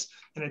tightness,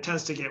 and it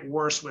tends to get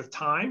worse with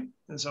time.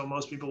 And so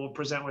most people will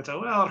present with,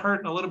 well, it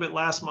hurt a little bit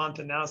last month,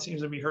 and now it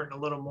seems to be hurting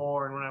a little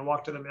more. And when I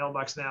walk to the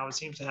mailbox now, it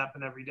seems to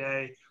happen every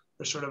day.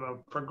 There's sort of a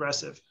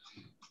progressive.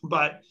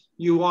 But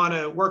you want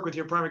to work with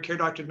your primary care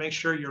doctor to make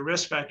sure your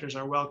risk factors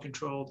are well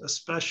controlled,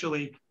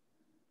 especially,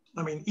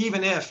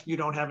 even if you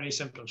don't have any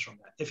symptoms from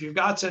that. If you've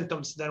got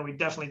symptoms, then we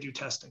definitely do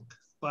testing.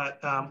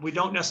 But we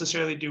don't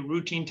necessarily do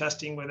routine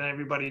testing when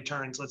everybody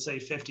turns, let's say,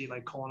 50,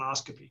 like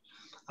colonoscopy.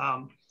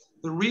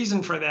 The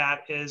reason for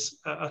that is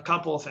a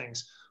couple of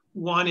things.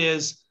 One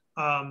is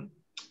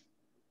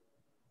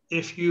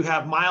if you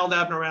have mild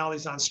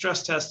abnormalities on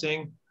stress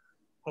testing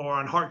or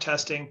on heart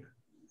testing,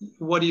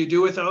 what do you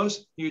do with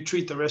those? You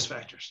treat the risk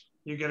factors.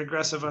 You get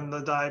aggressive on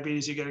the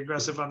diabetes, you get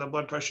aggressive on the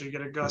blood pressure, you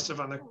get aggressive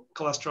on the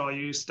cholesterol,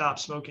 you stop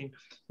smoking.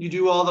 You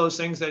do all those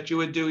things that you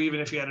would do even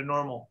if you had a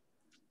normal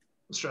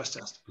stress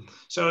test.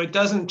 So it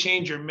doesn't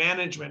change your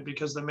management,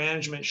 because the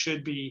management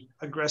should be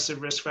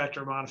aggressive risk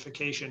factor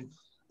modification.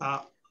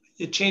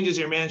 It changes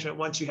your management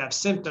once you have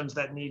symptoms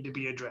that need to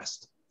be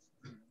addressed.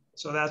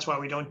 So that's why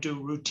we don't do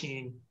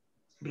routine,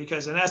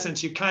 because in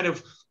essence, you kind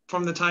of,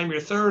 from the time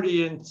you're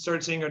 30 and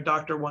start seeing a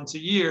doctor once a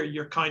year,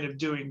 you're kind of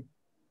doing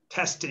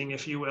testing,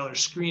 if you will, or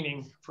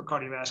screening for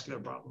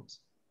cardiovascular problems.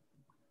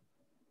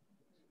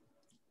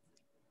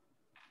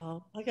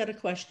 I got a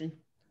question,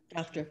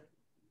 doctor.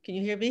 Can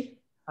you hear me?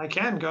 I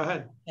can, go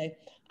ahead. Okay.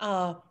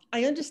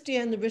 I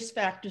understand the risk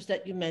factors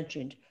that you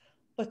mentioned,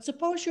 but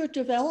suppose you're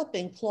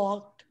developing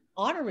clogged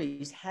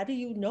arteries. How do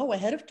you know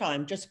ahead of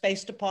time, just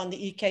based upon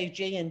the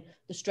EKG and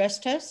the stress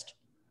test?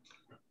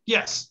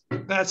 Yes,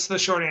 that's the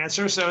short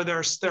answer. So there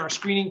are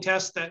screening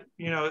tests that,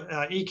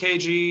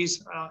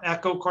 EKGs,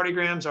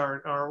 echocardiograms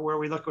are where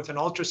we look with an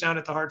ultrasound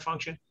at the heart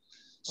function.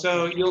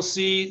 So you'll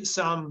see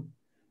some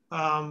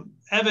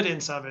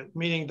evidence of it,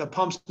 meaning the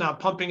pump's not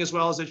pumping as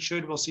well as it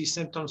should. We'll see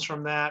symptoms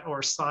from that,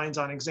 or signs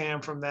on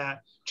exam from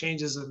that,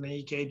 changes in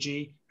the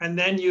EKG. And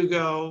then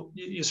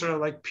you sort of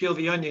like peel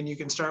the onion. You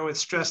can start with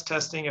stress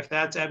testing. If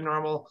that's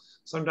abnormal,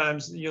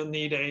 sometimes you'll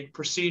need a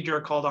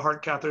procedure called a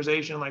heart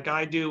catheterization, like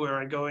I do, where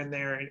I go in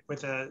there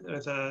with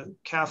a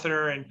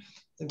catheter and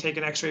take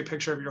an X-ray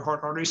picture of your heart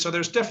artery. So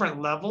there's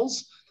different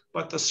levels,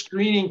 but the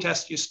screening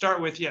tests you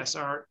start with, yes,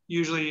 are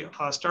usually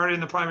started in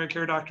the primary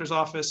care doctor's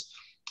office.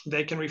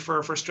 They can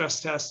refer for stress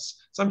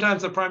tests.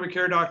 Sometimes the primary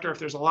care doctor, if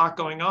there's a lot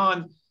going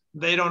on,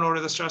 they don't order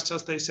the stress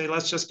test. They say,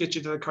 let's just get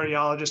you to the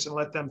cardiologist and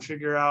let them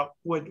figure out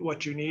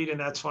what you need, and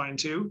that's fine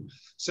too.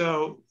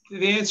 So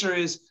the answer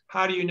is,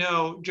 how do you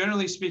know?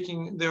 Generally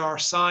speaking, there are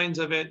signs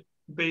of it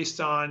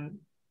based on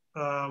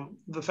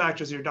the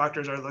factors your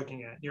doctors are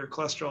looking at: your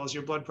cholesterols,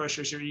 your blood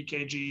pressures, your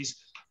EKGs,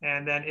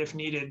 and then if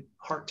needed,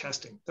 heart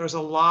testing. There's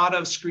a lot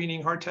of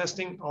screening heart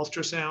testing,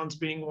 ultrasounds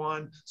being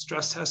one,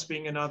 stress tests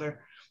being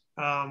another.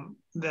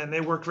 Then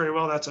they work very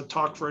well. That's a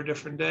talk for a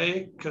different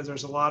day, because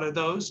there's a lot of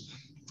those.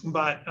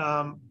 But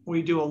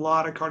we do a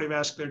lot of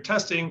cardiovascular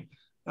testing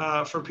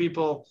for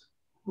people.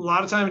 A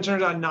lot of time it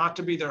turns out not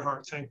to be their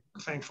heart,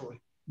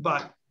 thankfully.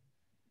 But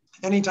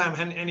anytime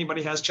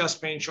anybody has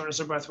chest pain, shortness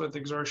of breath with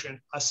exertion,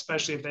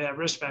 especially if they have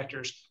risk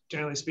factors,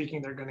 generally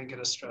speaking, they're going to get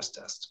a stress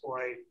test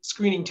or a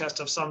screening test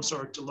of some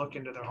sort to look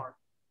into their heart.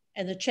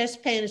 And the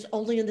chest pain is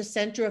only in the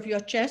center of your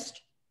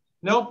chest?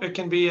 Nope, it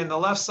can be in the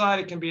left side,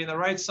 it can be in the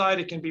right side,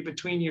 it can be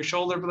between your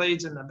shoulder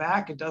blades in the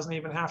back. It doesn't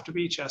even have to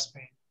be chest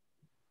pain.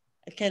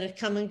 Can it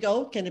come and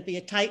go? Can it be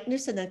a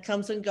tightness and then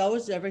comes and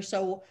goes every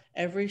so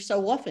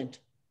often?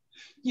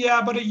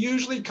 Yeah, but it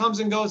usually comes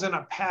and goes in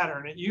a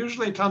pattern. It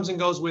usually comes and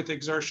goes with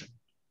exertion.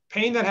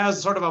 Pain that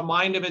has sort of a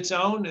mind of its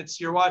own,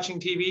 you're watching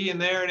TV and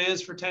there it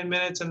is for 10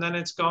 minutes and then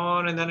it's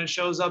gone and then it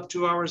shows up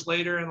 2 hours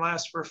later and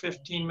lasts for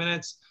 15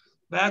 minutes.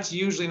 That's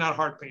usually not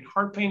heart pain.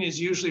 Heart pain is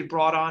usually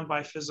brought on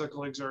by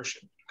physical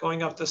exertion,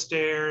 going up the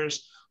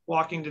stairs,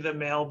 walking to the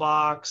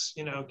mailbox,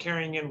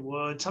 carrying in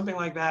wood, something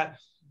like that.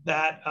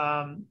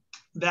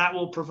 That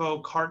will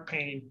provoke heart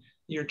pain.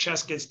 Your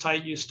chest gets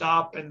tight, you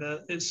stop, and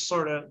it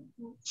sort of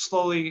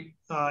slowly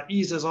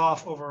eases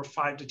off over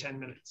 5 to 10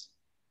 minutes.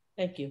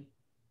 Thank you.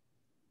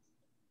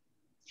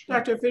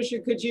 Dr. Fischer,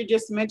 could you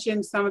just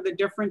mention some of the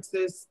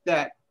differences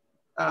that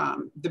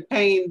the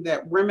pain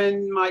that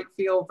women might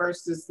feel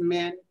versus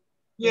men?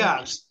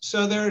 Yes,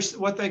 so there's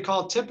what they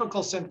call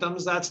typical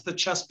symptoms. That's the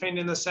chest pain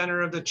in the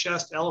center of the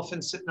chest,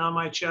 elephant sitting on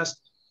my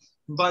chest.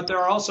 But there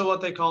are also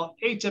what they call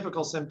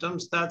atypical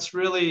symptoms. That's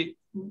really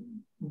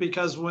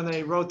because when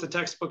they wrote the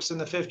textbooks in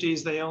the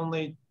 50s, they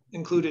only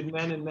included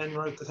men and men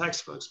wrote the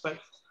textbooks. But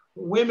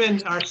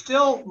women are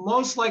still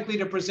most likely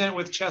to present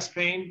with chest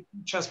pain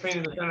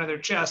in the center of their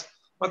chest,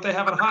 but they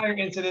have a higher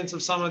incidence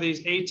of some of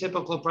these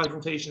atypical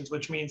presentations,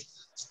 which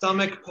means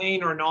stomach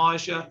pain or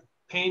nausea,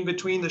 pain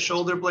between the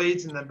shoulder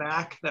blades in the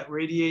back that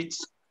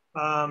radiates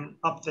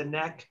up the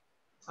neck.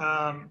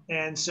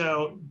 And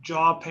so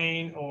jaw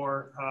pain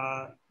or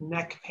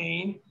neck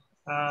pain.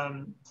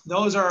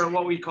 Those are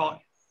what we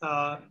call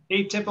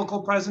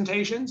atypical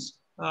presentations.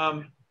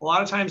 A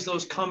lot of times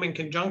those come in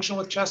conjunction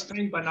with chest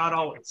pain, but not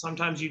always.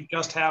 Sometimes you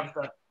just have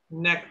the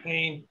neck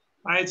pain.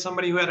 I had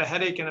somebody who had a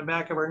headache in the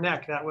back of her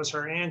neck. That was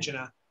her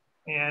angina.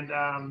 And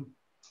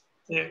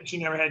she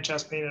never had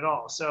chest pain at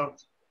all. So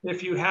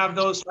if you have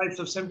those types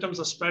of symptoms,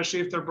 especially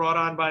if they're brought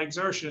on by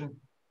exertion,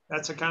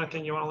 that's the kind of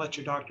thing you want to let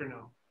your doctor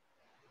know.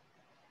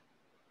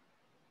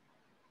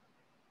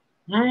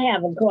 I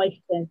have a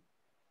question.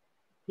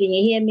 Can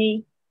you hear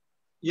me?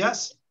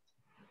 Yes.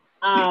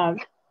 Can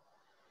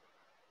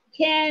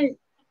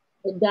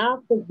the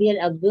doctor get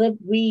a good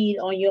read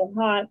on your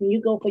heart when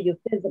you go for your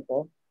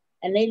physical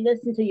and they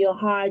listen to your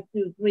heart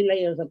through 3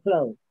 layers of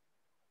clothes?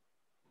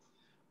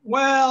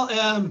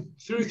 Well,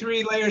 through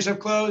 3 layers of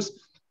clothes,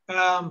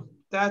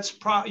 that's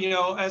you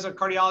know, as a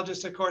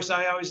cardiologist, of course,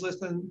 I always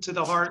listen to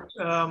the heart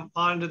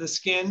onto the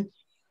skin.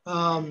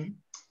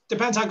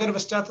 Depends how good of a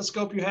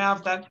stethoscope you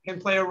have, that can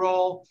play a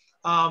role.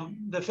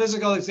 The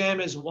physical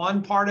exam is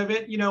one part of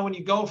it. You know, when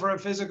you go for a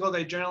physical,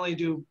 they generally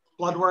do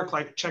blood work,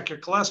 like check your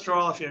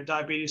cholesterol. If you have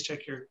diabetes,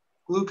 check your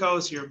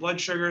glucose, your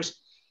blood sugars.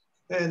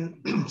 And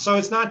so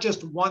it's not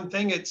just one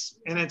thing,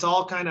 it's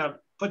all kind of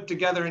put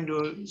together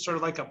into sort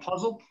of like a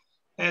puzzle.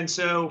 And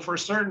so for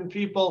certain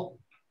people,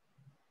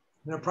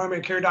 their primary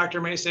care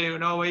doctor may say,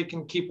 no, we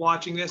can keep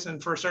watching this.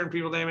 And for certain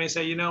people, they may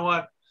say, you know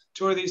what,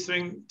 2 or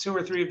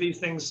 3 of these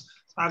things,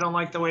 I don't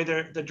like the way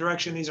the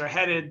direction these are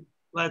headed.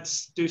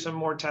 Let's do some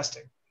more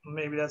testing.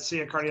 Maybe that's see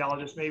a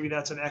cardiologist. Maybe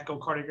that's an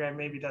echocardiogram.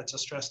 Maybe that's a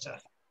stress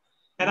test.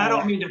 And I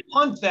don't mean to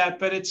punt that,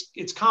 but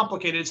it's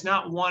complicated. It's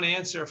not one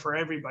answer for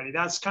everybody.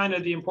 That's kind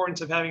of the importance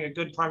of having a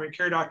good primary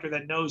care doctor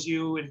that knows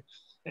you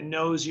and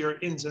knows your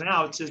ins and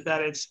outs, is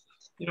that it's,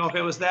 you know, if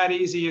it was that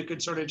easy, you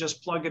could sort of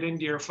just plug it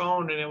into your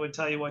phone and it would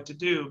tell you what to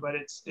do, but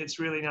it's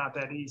really not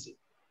that easy.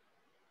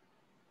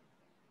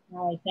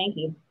 All right, thank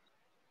you.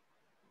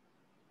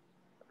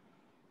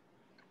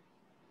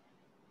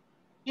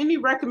 Any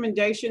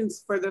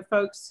recommendations for the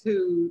folks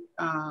who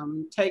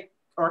take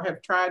or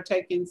have tried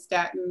taking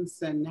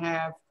statins and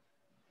have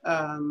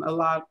a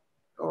lot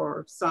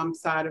or some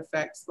side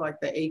effects like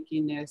the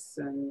achiness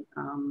and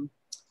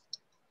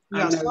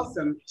yeah,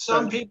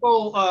 some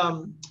people,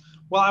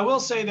 well, I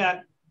will say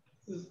that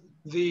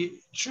the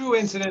true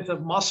incidence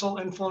of muscle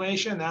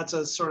inflammation, that's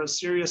a sort of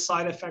serious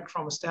side effect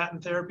from a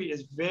statin therapy,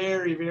 is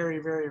very, very,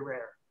 very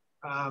rare.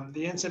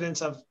 The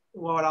incidence of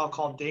what I'll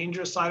call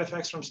dangerous side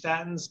effects from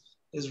statins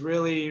is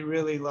really,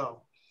 really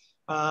low.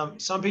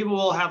 Some people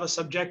will have a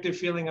subjective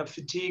feeling of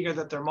fatigue or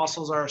that their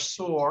muscles are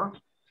sore.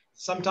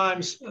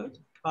 Sometimes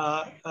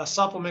a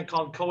supplement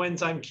called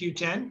coenzyme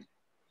Q10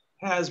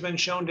 has been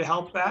shown to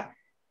help that.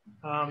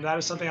 That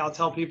is something I'll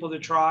tell people to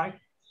try.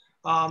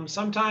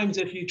 Sometimes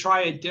if you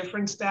try a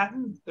different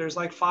statin, there's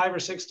like 5 or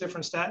 6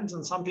 different statins,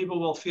 and some people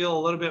will feel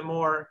a little bit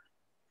more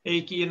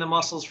achy in the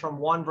muscles from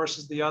one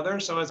versus the other.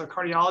 So as a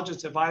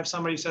cardiologist, if I have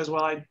somebody who says,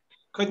 well, I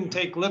couldn't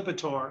take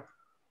Lipitor,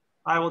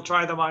 I will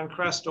try them on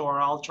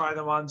Crestor, I'll try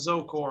them on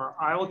Zocor.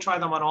 I will try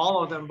them on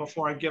all of them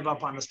before I give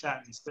up on the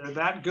statins. They're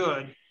that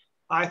good.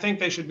 I think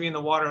they should be in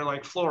the water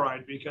like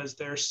fluoride because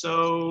they're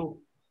so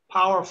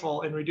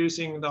powerful in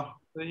reducing the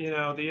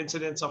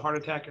incidence of heart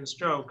attack and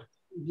stroke.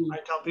 I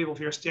tell people, if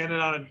you're stranded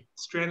on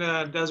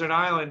a desert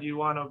island, you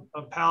want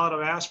a pallet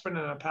of aspirin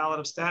and a pallet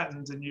of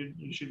statins, and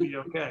you should be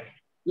okay.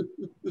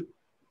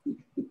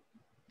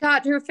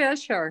 Dr.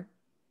 Fischer.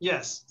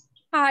 Yes.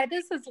 Hi,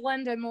 this is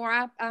Linda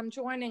Moore. I'm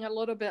joining a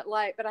little bit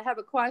late, but I have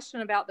a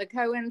question about the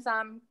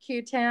coenzyme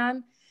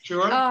Q10.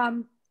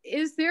 Sure.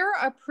 Is there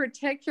a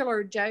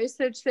particular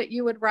dosage that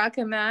you would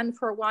recommend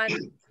for one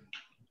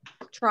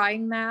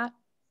trying that?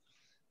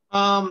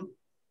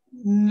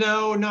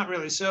 No, not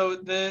really. So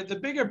the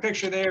bigger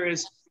picture there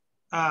is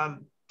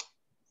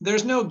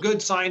there's no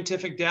good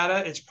scientific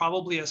data. It's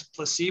probably a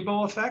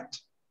placebo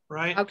effect,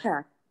 right? Okay.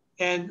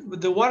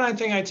 And the one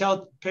thing I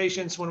tell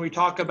patients when we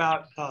talk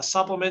about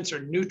supplements or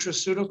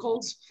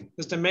nutraceuticals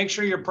is to make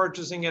sure you're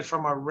purchasing it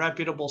from a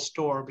reputable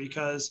store,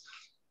 because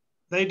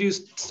they do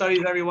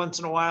studies every once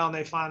in a while and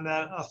they find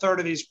that 1/3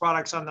 of these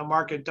products on the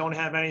market don't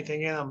have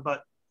anything in them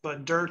but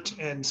dirt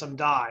and some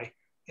dye.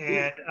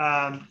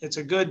 And it's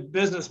a good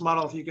business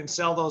model if you can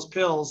sell those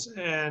pills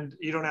and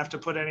you don't have to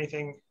put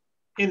anything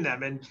in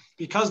them. And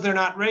because they're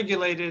not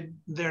regulated,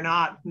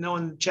 no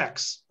one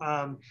checks.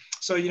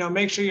 So,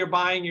 make sure you're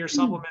buying your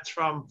supplements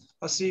from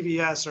a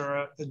CVS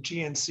or a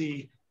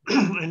GNC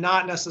and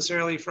not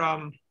necessarily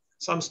from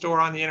some store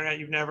on the internet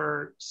you've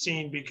never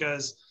seen,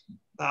 because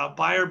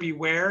buyer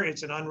beware.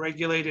 It's an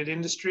unregulated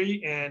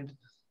industry, and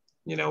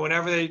You know,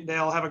 whenever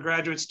they'll have a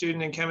graduate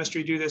student in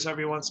chemistry do this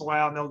every once in a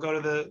while, and they'll go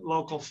to the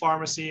local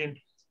pharmacy and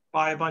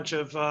buy a bunch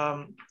of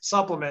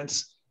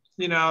supplements,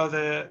 you know,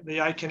 the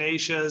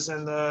echinaceas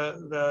and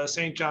the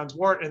St. John's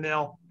wort, and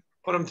they'll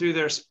put them through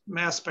their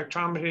mass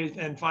spectrometry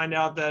and find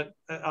out that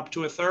up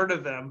to a third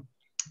of them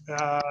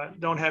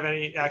don't have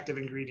any active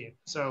ingredient.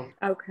 So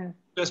Okay.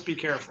 just be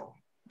careful.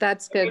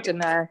 That's good to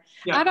know.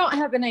 Yeah. I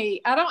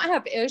don't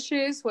have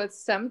issues with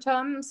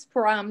symptoms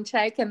from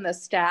taking the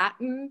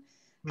statin,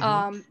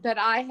 but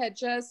I had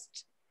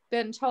just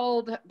been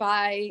told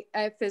by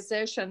a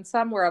physician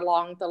somewhere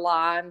along the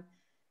line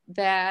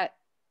that,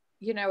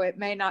 you know, it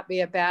may not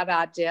be a bad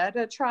idea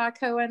to try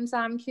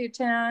coenzyme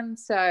Q10.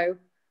 So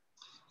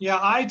yeah,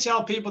 I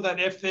tell people that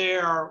if they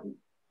are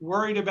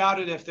worried about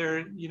it, if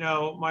they're, you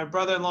know, my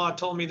brother-in-law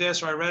told me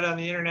this, or I read on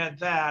the internet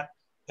that,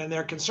 and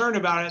they're concerned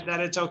about it,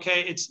 that it's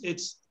okay.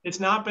 It's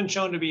not been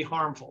shown to be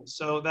harmful.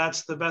 So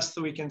that's the best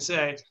that we can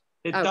say.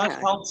 It does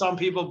help some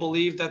people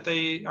believe that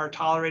they are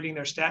tolerating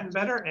their statin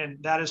better,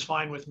 and that is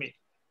fine with me.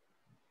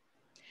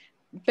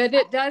 But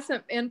it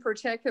doesn't in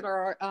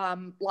particular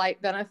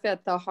like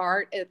benefit the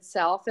heart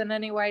itself in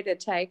any way to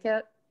take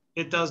it?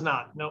 It does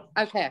not, no.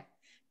 Okay.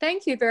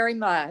 Thank you very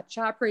much.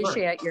 I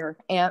appreciate your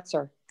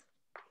answer.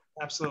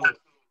 Absolutely.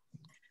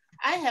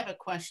 I have a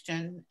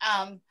question.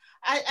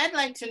 I'd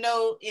like to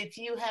know if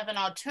you have an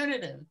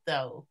alternative,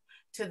 though,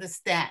 to the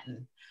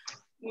statin.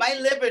 My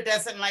liver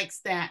doesn't like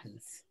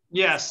statins.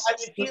 Yes. I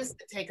refuse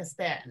to take a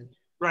statin.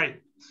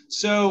 Right.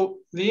 So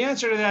the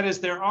answer to that is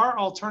there are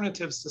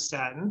alternatives to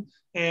statin,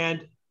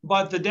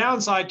 but the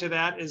downside to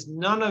that is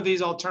none of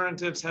these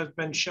alternatives have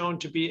been shown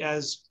to be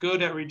as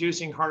good at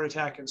reducing heart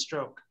attack and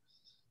stroke.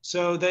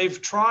 So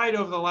they've tried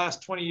over the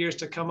last 20 years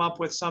to come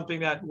up with something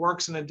that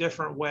works in a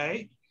different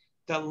way,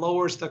 that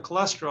lowers the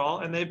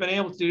cholesterol, and they've been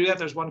able to do that.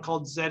 There's one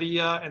called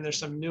Zetia, and there's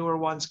some newer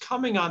ones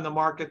coming on the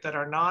market that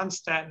are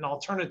non-statin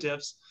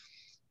alternatives.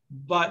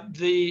 But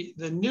the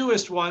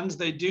newest ones,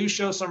 they do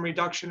show some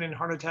reduction in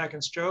heart attack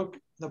and stroke.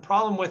 The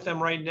problem with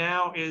them right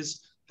now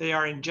is they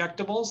are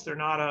injectables. They're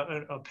not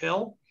a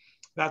pill.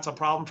 That's a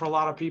problem for a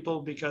lot of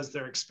people because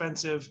they're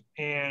expensive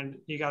and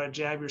you got to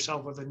jab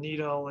yourself with a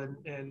needle.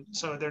 And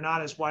so they're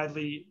not as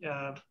widely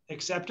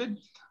accepted.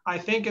 I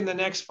think in the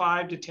next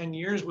 5 to 10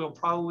 years, we'll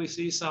probably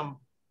see some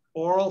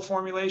oral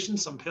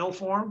formulations, some pill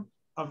form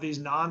of these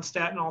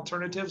non-statin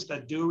alternatives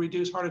that do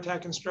reduce heart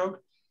attack and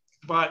stroke.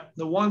 But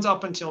the ones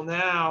up until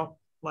now,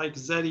 like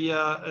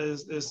Zetia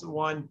is the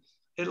one,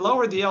 it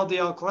lowered the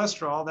LDL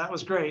cholesterol. That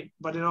was great.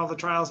 But in all the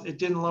trials, it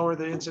didn't lower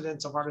the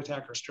incidence of heart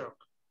attack or stroke.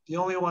 The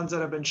only ones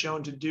that have been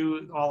shown to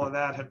do all of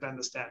that have been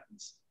the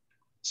statins.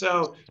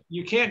 So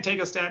you can't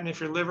take a statin if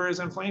your liver is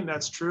inflamed.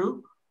 That's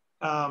true.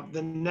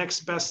 The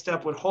next best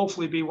step would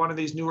hopefully be one of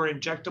these newer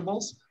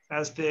injectables.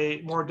 As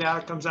more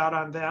data comes out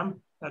on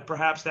them, that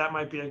perhaps that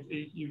might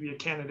be you'd be a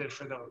candidate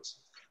for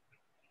those.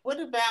 What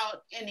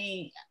about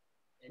any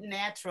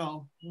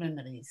natural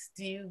remedies?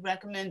 Do you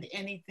recommend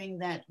anything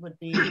that would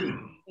be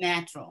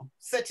natural,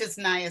 such as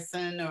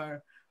niacin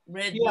or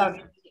red? Yeah.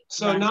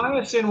 So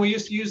niacin, we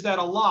used to use that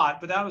a lot,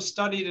 but that was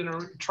studied in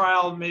a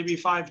trial maybe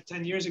 5 to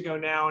 10 years ago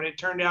now, and it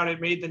turned out it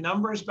made the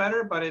numbers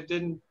better, but it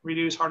didn't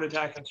reduce heart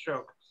attack and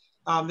stroke.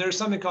 There's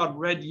something called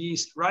red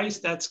yeast rice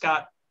that's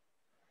got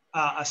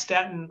a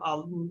statin,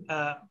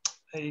 a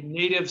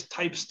native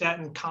type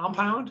statin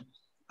compound.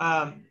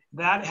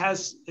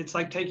 It's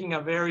like taking a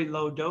very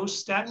low dose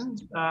statin.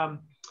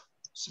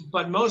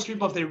 But most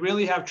people, if they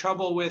really have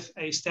trouble with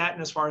a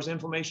statin as far as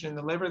inflammation in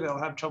the liver, they'll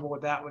have trouble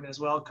with that one as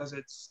well because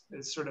it's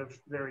sort of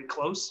very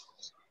close.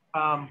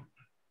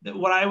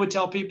 What I would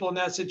tell people in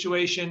that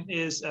situation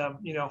is,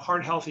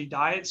 heart healthy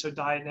diet. So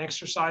diet and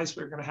exercise,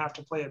 we're going to have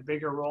to play a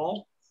bigger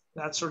role.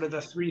 That's sort of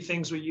the 3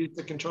 things we use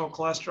to control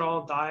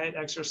cholesterol: diet,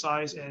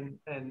 exercise, and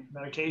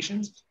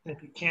medications. And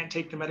if you can't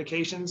take the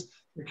medications,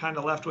 you're kind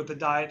of left with the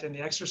diet and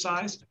the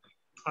exercise.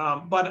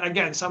 But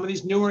again, some of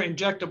these newer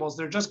injectables,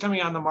 they're just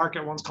coming on the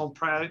market. One's called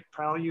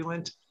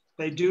Praluent.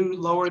 They do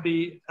lower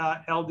the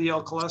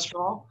LDL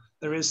cholesterol.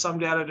 There is some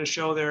data to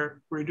show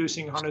they're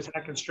reducing heart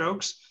attack and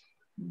strokes.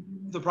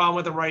 The problem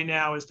with them right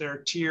now is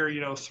they're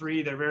tier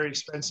 3. They're very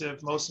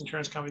expensive. Most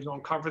insurance companies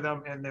won't cover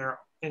them, and they're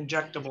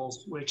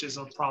injectables, which is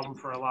a problem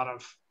for a lot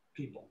of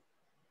people.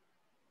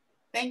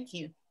 Thank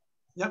you.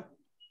 Yep.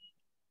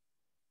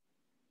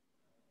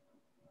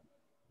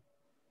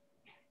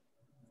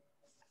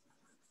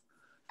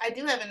 I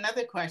do have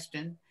another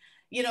question.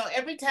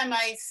 Every time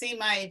I see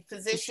my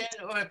physician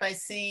or if I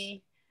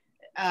see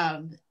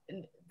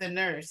the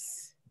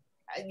nurse,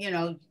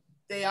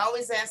 they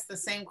always ask the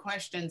same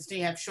questions. Do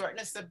you have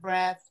shortness of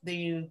breath? Have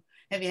you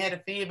had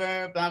a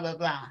fever? Blah, blah,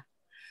 blah.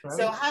 Right.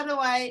 So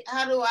I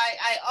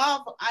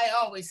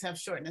always have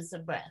shortness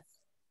of breath.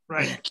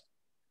 Right.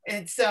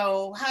 And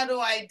so how do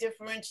I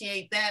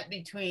differentiate that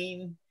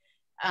between,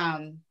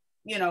 a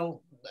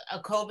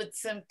COVID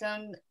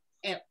symptom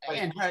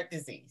and heart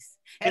disease?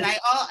 And I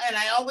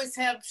always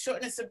have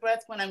shortness of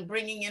breath when I'm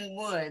bringing in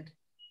wood,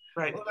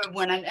 right, or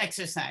when I'm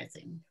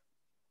exercising.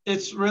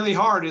 It's really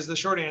hard is the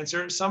short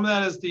answer. Some of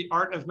that is the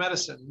art of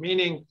medicine,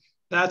 meaning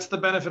That's the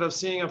benefit of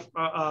seeing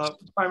a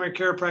primary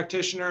care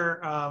practitioner,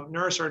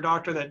 nurse, or a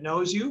doctor that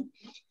knows you,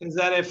 is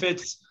that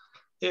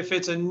if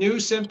it's a new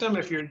symptom,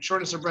 if your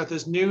shortness of breath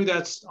is new,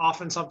 that's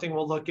often something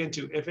we'll look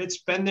into. If it's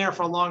been there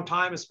for a long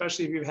time,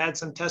 especially if you've had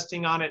some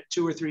testing on it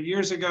 2 or 3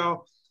 years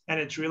ago and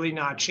it's really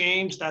not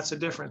changed, that's a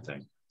different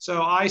thing.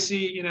 So I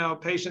see,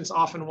 patients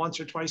often once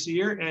or twice a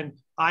year, and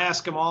I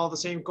ask them all the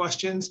same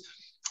questions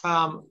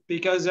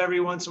because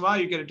every once in a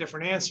while you get a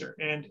different answer.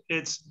 And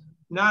it's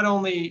not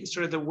only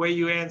sort of the way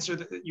you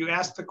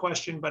ask the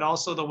question, but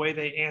also the way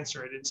they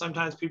answer it. And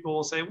sometimes people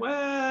will say,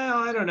 well,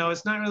 I don't know,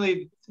 it's not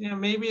really,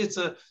 maybe it's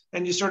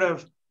and you sort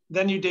of,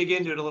 then you dig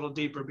into it a little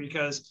deeper,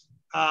 because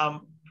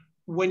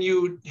when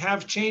you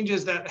have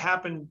changes that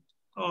happen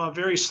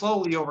very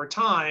slowly over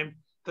time,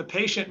 the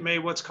patient may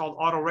what's called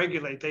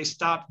auto-regulate. They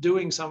stop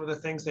doing some of the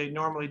things they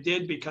normally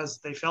did because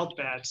they felt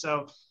bad.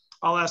 So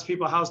I'll ask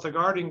people, how's the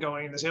gardening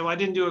going? And they say, well, I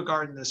didn't do a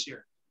garden this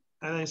year.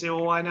 And they say,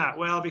 well, why not?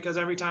 Well, because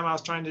every time I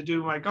was trying to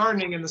do my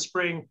gardening in the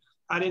spring,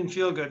 I didn't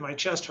feel good. My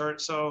chest hurt.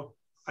 So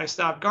I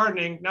stopped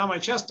gardening. Now my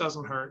chest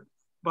doesn't hurt,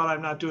 but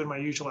I'm not doing my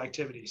usual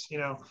activities.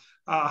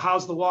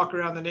 How's the walk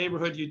around the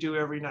neighborhood you do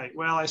every night?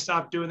 Well, I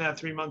stopped doing that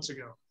 3 months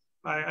ago.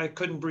 I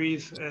couldn't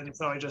breathe, and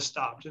so I just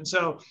stopped. And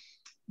so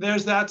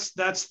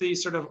that's the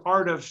sort of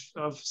art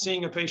of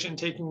seeing a patient,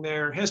 taking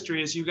their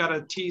history, is you got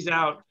to tease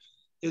out,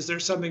 is there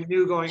something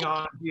new going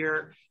on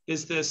here?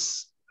 Is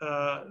this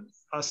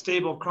a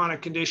stable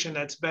chronic condition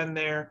that's been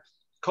there?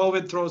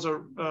 COVID throws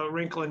a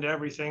wrinkle into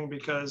everything,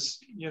 because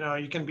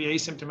you can be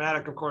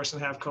asymptomatic, of course,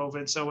 and have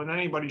COVID. So when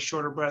anybody's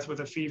short of breath with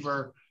a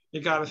fever,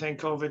 you got to think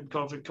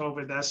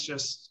COVID. That's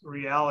just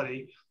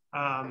reality.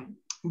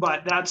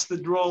 But that's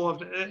the role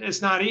of,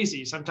 it's not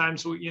easy.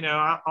 Sometimes,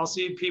 I'll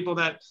see people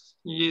that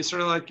you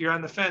sort of like, you're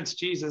on the fence.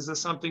 Geez, is this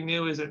something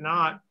new? Is it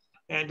not?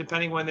 And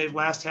depending when they've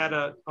last had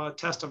a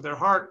test of their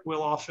heart,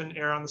 we'll often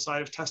err on the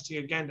side of testing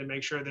again to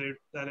make sure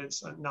that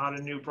it's not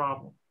a new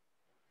problem.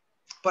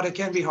 But it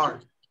can be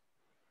hard.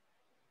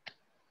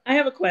 I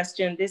have a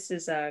question. This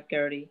is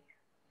Gertie.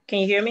 Can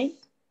you hear me?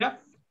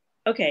 Yep.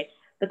 Okay.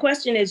 The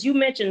question is, you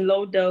mentioned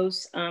low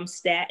dose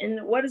statin.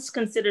 What is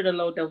considered a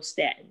low dose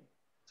statin?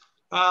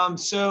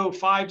 So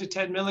 5 to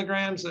 10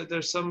 milligrams.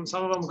 There's some of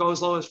them go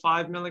as low as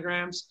 5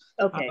 milligrams.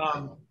 Okay.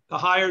 The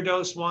higher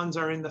dose ones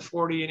are in the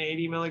 40 and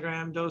 80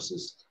 milligram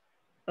doses.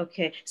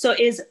 Okay. So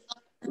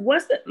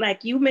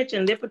like you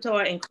mentioned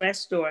Lipitor and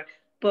Crestor,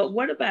 but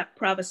what about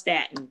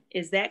Pravastatin?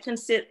 Is that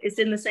it's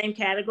in the same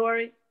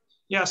category?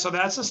 Yeah, so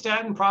that's a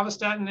statin.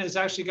 Pravastatin has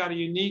actually got a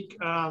unique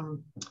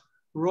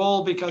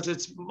role because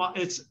it's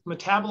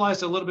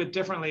metabolized a little bit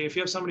differently. If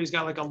you have somebody who's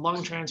got like a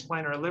lung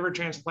transplant or a liver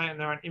transplant and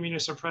they're on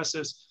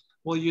immunosuppressives,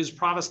 we'll use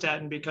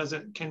Pravastatin because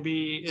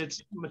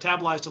it's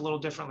metabolized a little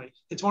differently.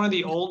 It's one of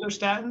the older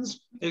statins.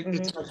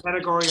 It's a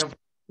category of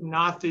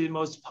not the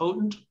most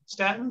potent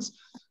statins,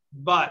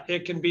 but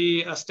it can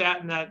be a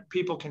statin that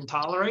people can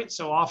tolerate.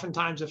 So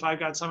oftentimes if I've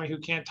got somebody who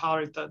can't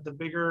tolerate the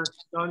bigger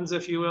guns,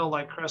 if you will,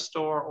 like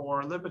Crestor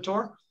or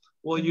Lipitor,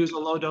 we'll use a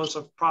low dose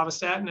of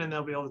Pravastatin and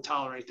they'll be able to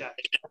tolerate that.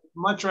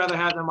 Much rather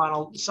have them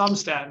on some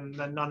statin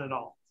than none at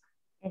all.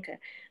 Okay.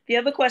 The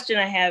other question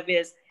I have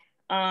is,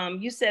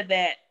 you said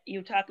that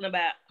you're talking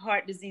about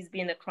heart disease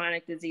being a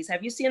chronic disease.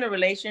 Have you seen a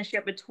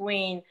relationship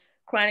between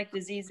chronic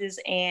diseases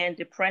and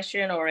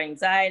depression or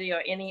anxiety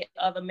or any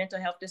other mental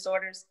health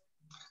disorders?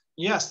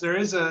 Yes,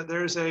 there's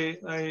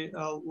a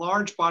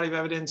large body of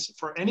evidence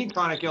for any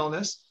chronic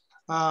illness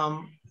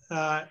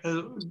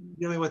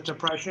dealing with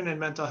depression and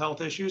mental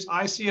health issues.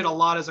 I see it a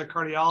lot as a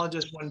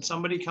cardiologist when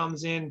somebody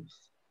comes in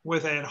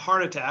with a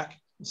heart attack.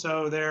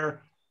 So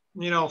they're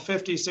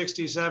 50,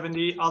 60,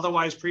 70,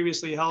 otherwise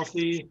previously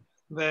healthy.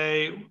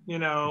 They,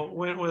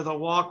 went with a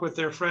walk with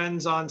their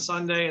friends on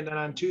Sunday and then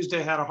on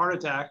Tuesday had a heart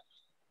attack.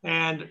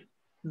 And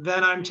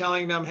then I'm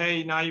telling them,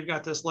 hey, now you've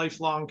got this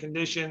lifelong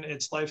condition,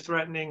 it's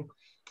life-threatening.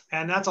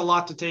 And that's a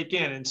lot to take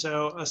in. And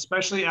so,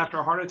 especially after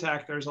a heart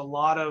attack, there's a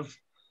lot of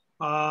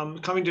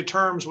coming to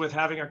terms with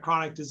having a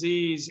chronic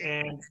disease.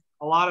 And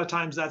a lot of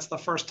times that's the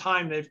first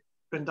time they've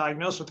been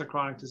diagnosed with a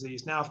chronic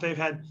disease. Now, if they've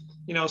had,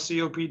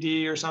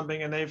 COPD or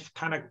something and they've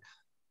kind of,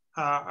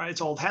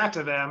 it's old hat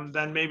to them,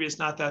 then maybe it's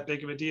not that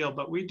big of a deal.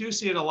 But we do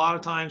see it a lot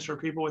of times for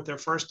people with their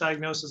first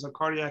diagnosis of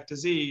cardiac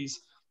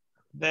disease.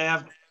 They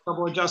have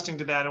trouble adjusting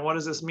to that. And what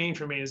does this mean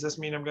for me? Does this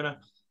mean I'm going to,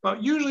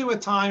 but usually with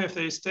time, if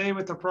they stay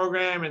with the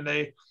program and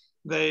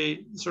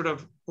they sort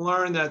of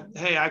learn that,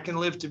 hey, I can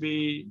live to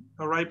be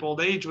a ripe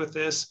old age with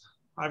this,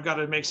 I've got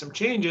to make some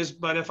changes.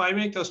 But if I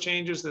make those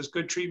changes, there's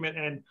good treatment.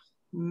 And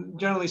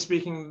generally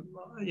speaking,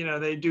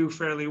 they do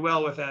fairly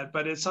well with that.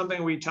 But it's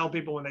something we tell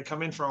people when they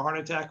come in for a heart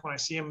attack, when I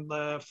see them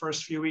the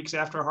first few weeks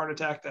after a heart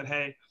attack, that,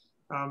 hey,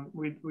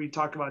 we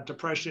talk about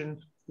depression.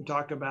 We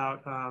talk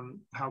about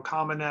how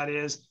common that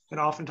is. And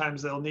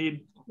oftentimes they'll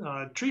need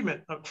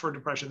treatment for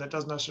depression. That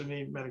doesn't necessarily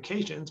need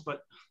medications,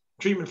 but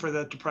treatment for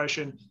that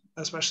depression,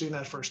 especially in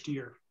that first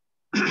year.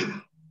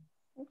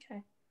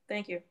 Okay,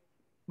 thank you.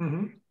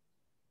 Mm-hmm.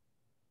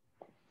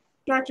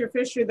 Dr.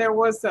 Fischer, there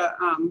was a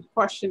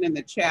question in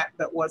the chat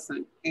that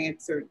wasn't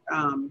answered.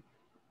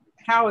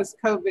 how is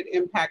COVID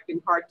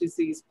impacting heart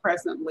disease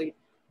presently,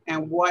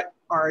 and what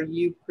are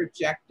you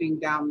projecting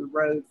down the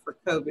road for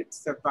COVID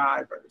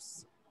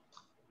survivors?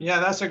 Yeah,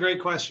 that's a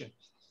great question.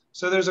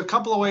 So there's a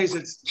couple of ways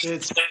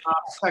it's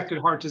affected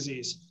heart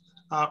disease.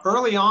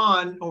 Early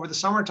on, over the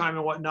summertime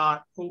and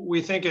whatnot,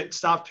 we think it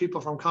stopped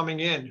people from coming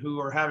in who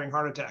are having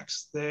heart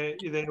attacks.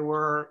 They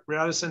were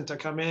reticent to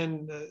come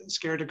in,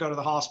 scared to go to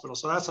the hospital.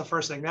 So that's the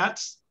first thing.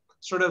 That's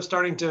sort of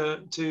starting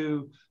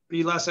to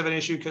be less of an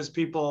issue because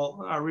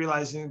people are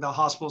realizing the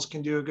hospitals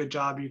can do a good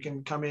job. You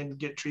can come in,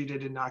 get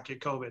treated, and not get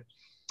COVID.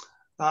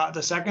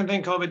 The second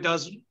thing COVID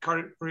does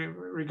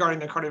regarding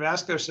the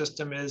cardiovascular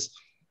system is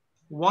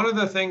one of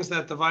the things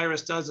that the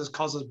virus does is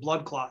causes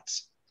blood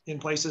clots in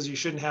places you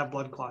shouldn't have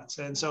blood clots.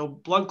 And so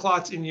blood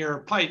clots in your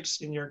pipes,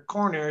 in your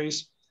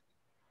coronaries,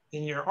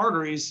 in your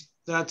arteries,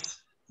 that's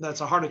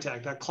a heart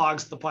attack. That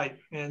clogs the pipe.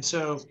 And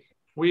so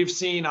I've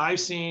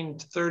seen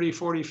 30,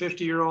 40,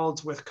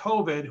 50-year-olds with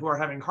COVID who are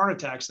having heart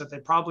attacks that they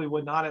probably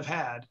would not have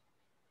had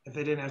if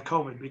they didn't have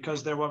COVID,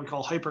 because they're what we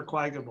call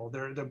hypercoagulable.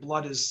 Their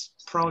blood is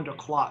prone to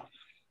clot.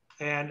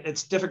 And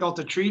it's difficult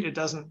to treat. It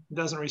doesn't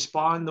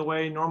respond the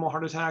way normal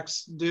heart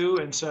attacks do.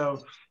 And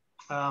so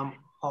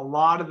a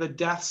lot of the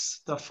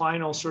deaths, the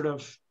final sort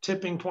of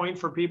tipping point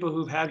for people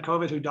who've had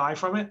COVID who die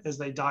from it is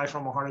they die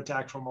from a heart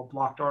attack from a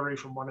blocked artery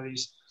from one of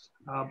these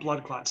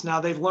blood clots.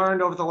 Now, they've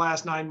learned over the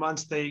last 9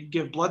 months, they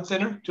give blood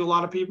thinner to a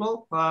lot of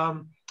people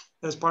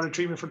as part of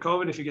treatment for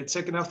COVID. If you get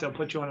sick enough, they'll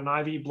put you on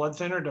an IV blood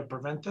thinner to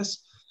prevent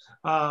this.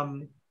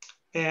 And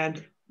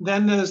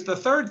then there's the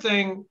third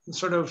thing,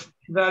 sort of,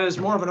 that is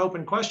more of an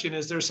open question,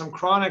 is there's some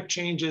chronic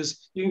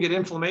changes. You can get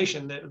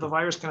inflammation. The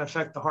virus can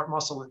affect the heart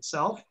muscle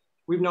itself.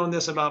 We've known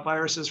this about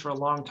viruses for a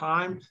long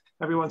time.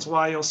 Every once in a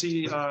while, you'll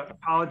see a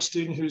college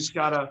student who's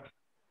got a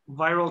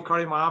viral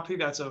cardiomyopathy.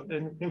 That's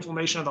an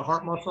inflammation of the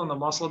heart muscle, and the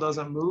muscle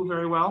doesn't move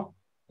very well.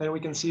 And we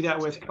can see that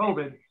with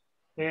COVID.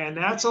 And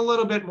that's a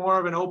little bit more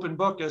of an open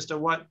book as to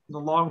what the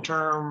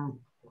long-term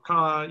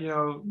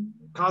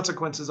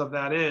consequences of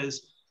that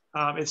is.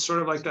 It's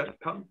sort of like the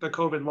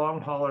COVID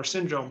long hauler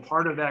syndrome.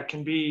 Part of that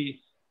can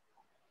be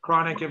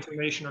chronic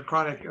inflammation or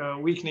chronic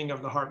weakening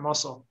of the heart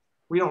muscle.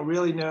 We don't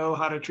really know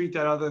how to treat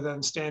that other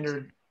than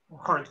standard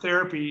heart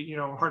therapy,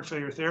 heart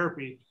failure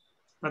therapy.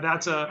 But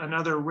that's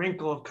another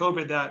wrinkle of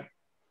COVID that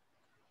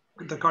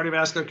the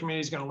cardiovascular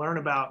community is going to learn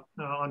about,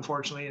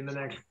 unfortunately, in the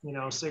next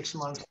 6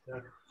 months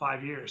to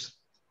 5 years.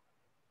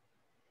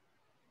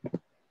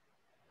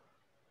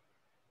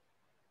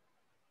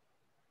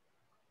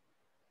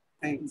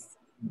 Thanks.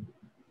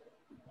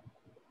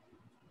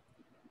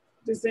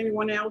 Does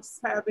anyone else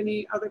have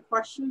any other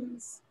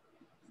questions?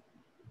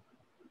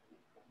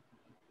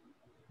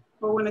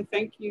 I want to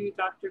thank you,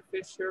 Dr.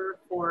 Fischer,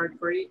 for a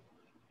great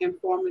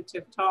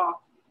informative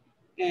talk,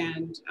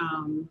 and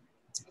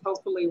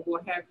hopefully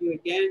we'll have you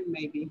again,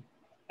 maybe,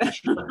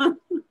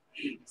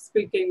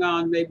 speaking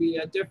on maybe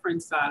a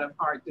different side of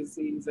heart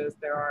disease, as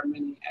there are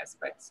many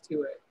aspects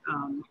to it.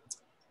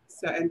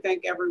 And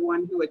thank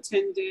everyone who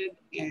attended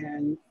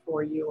and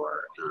for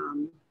your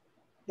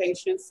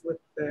patience with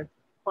the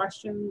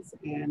questions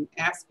and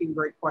asking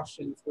great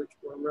questions, which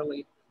were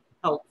really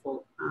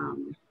helpful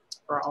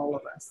for all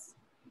of us.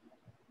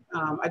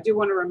 I do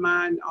want to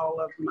remind all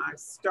of my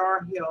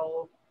Star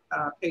Hill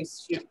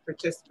patient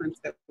participants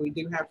that we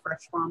do have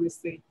Fresh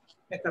Pharmacy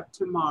pickup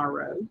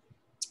tomorrow.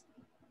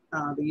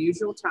 The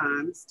usual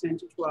times, 10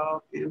 to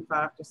 12 and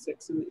 5 to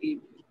 6 in the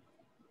evening.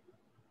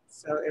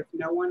 So if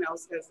no one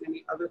else has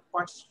any other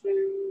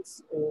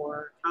questions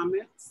or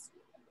comments,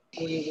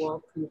 we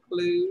will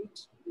conclude,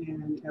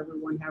 and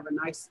everyone have a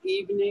nice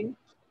evening,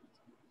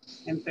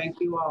 and thank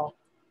you all.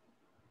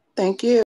 Thank you.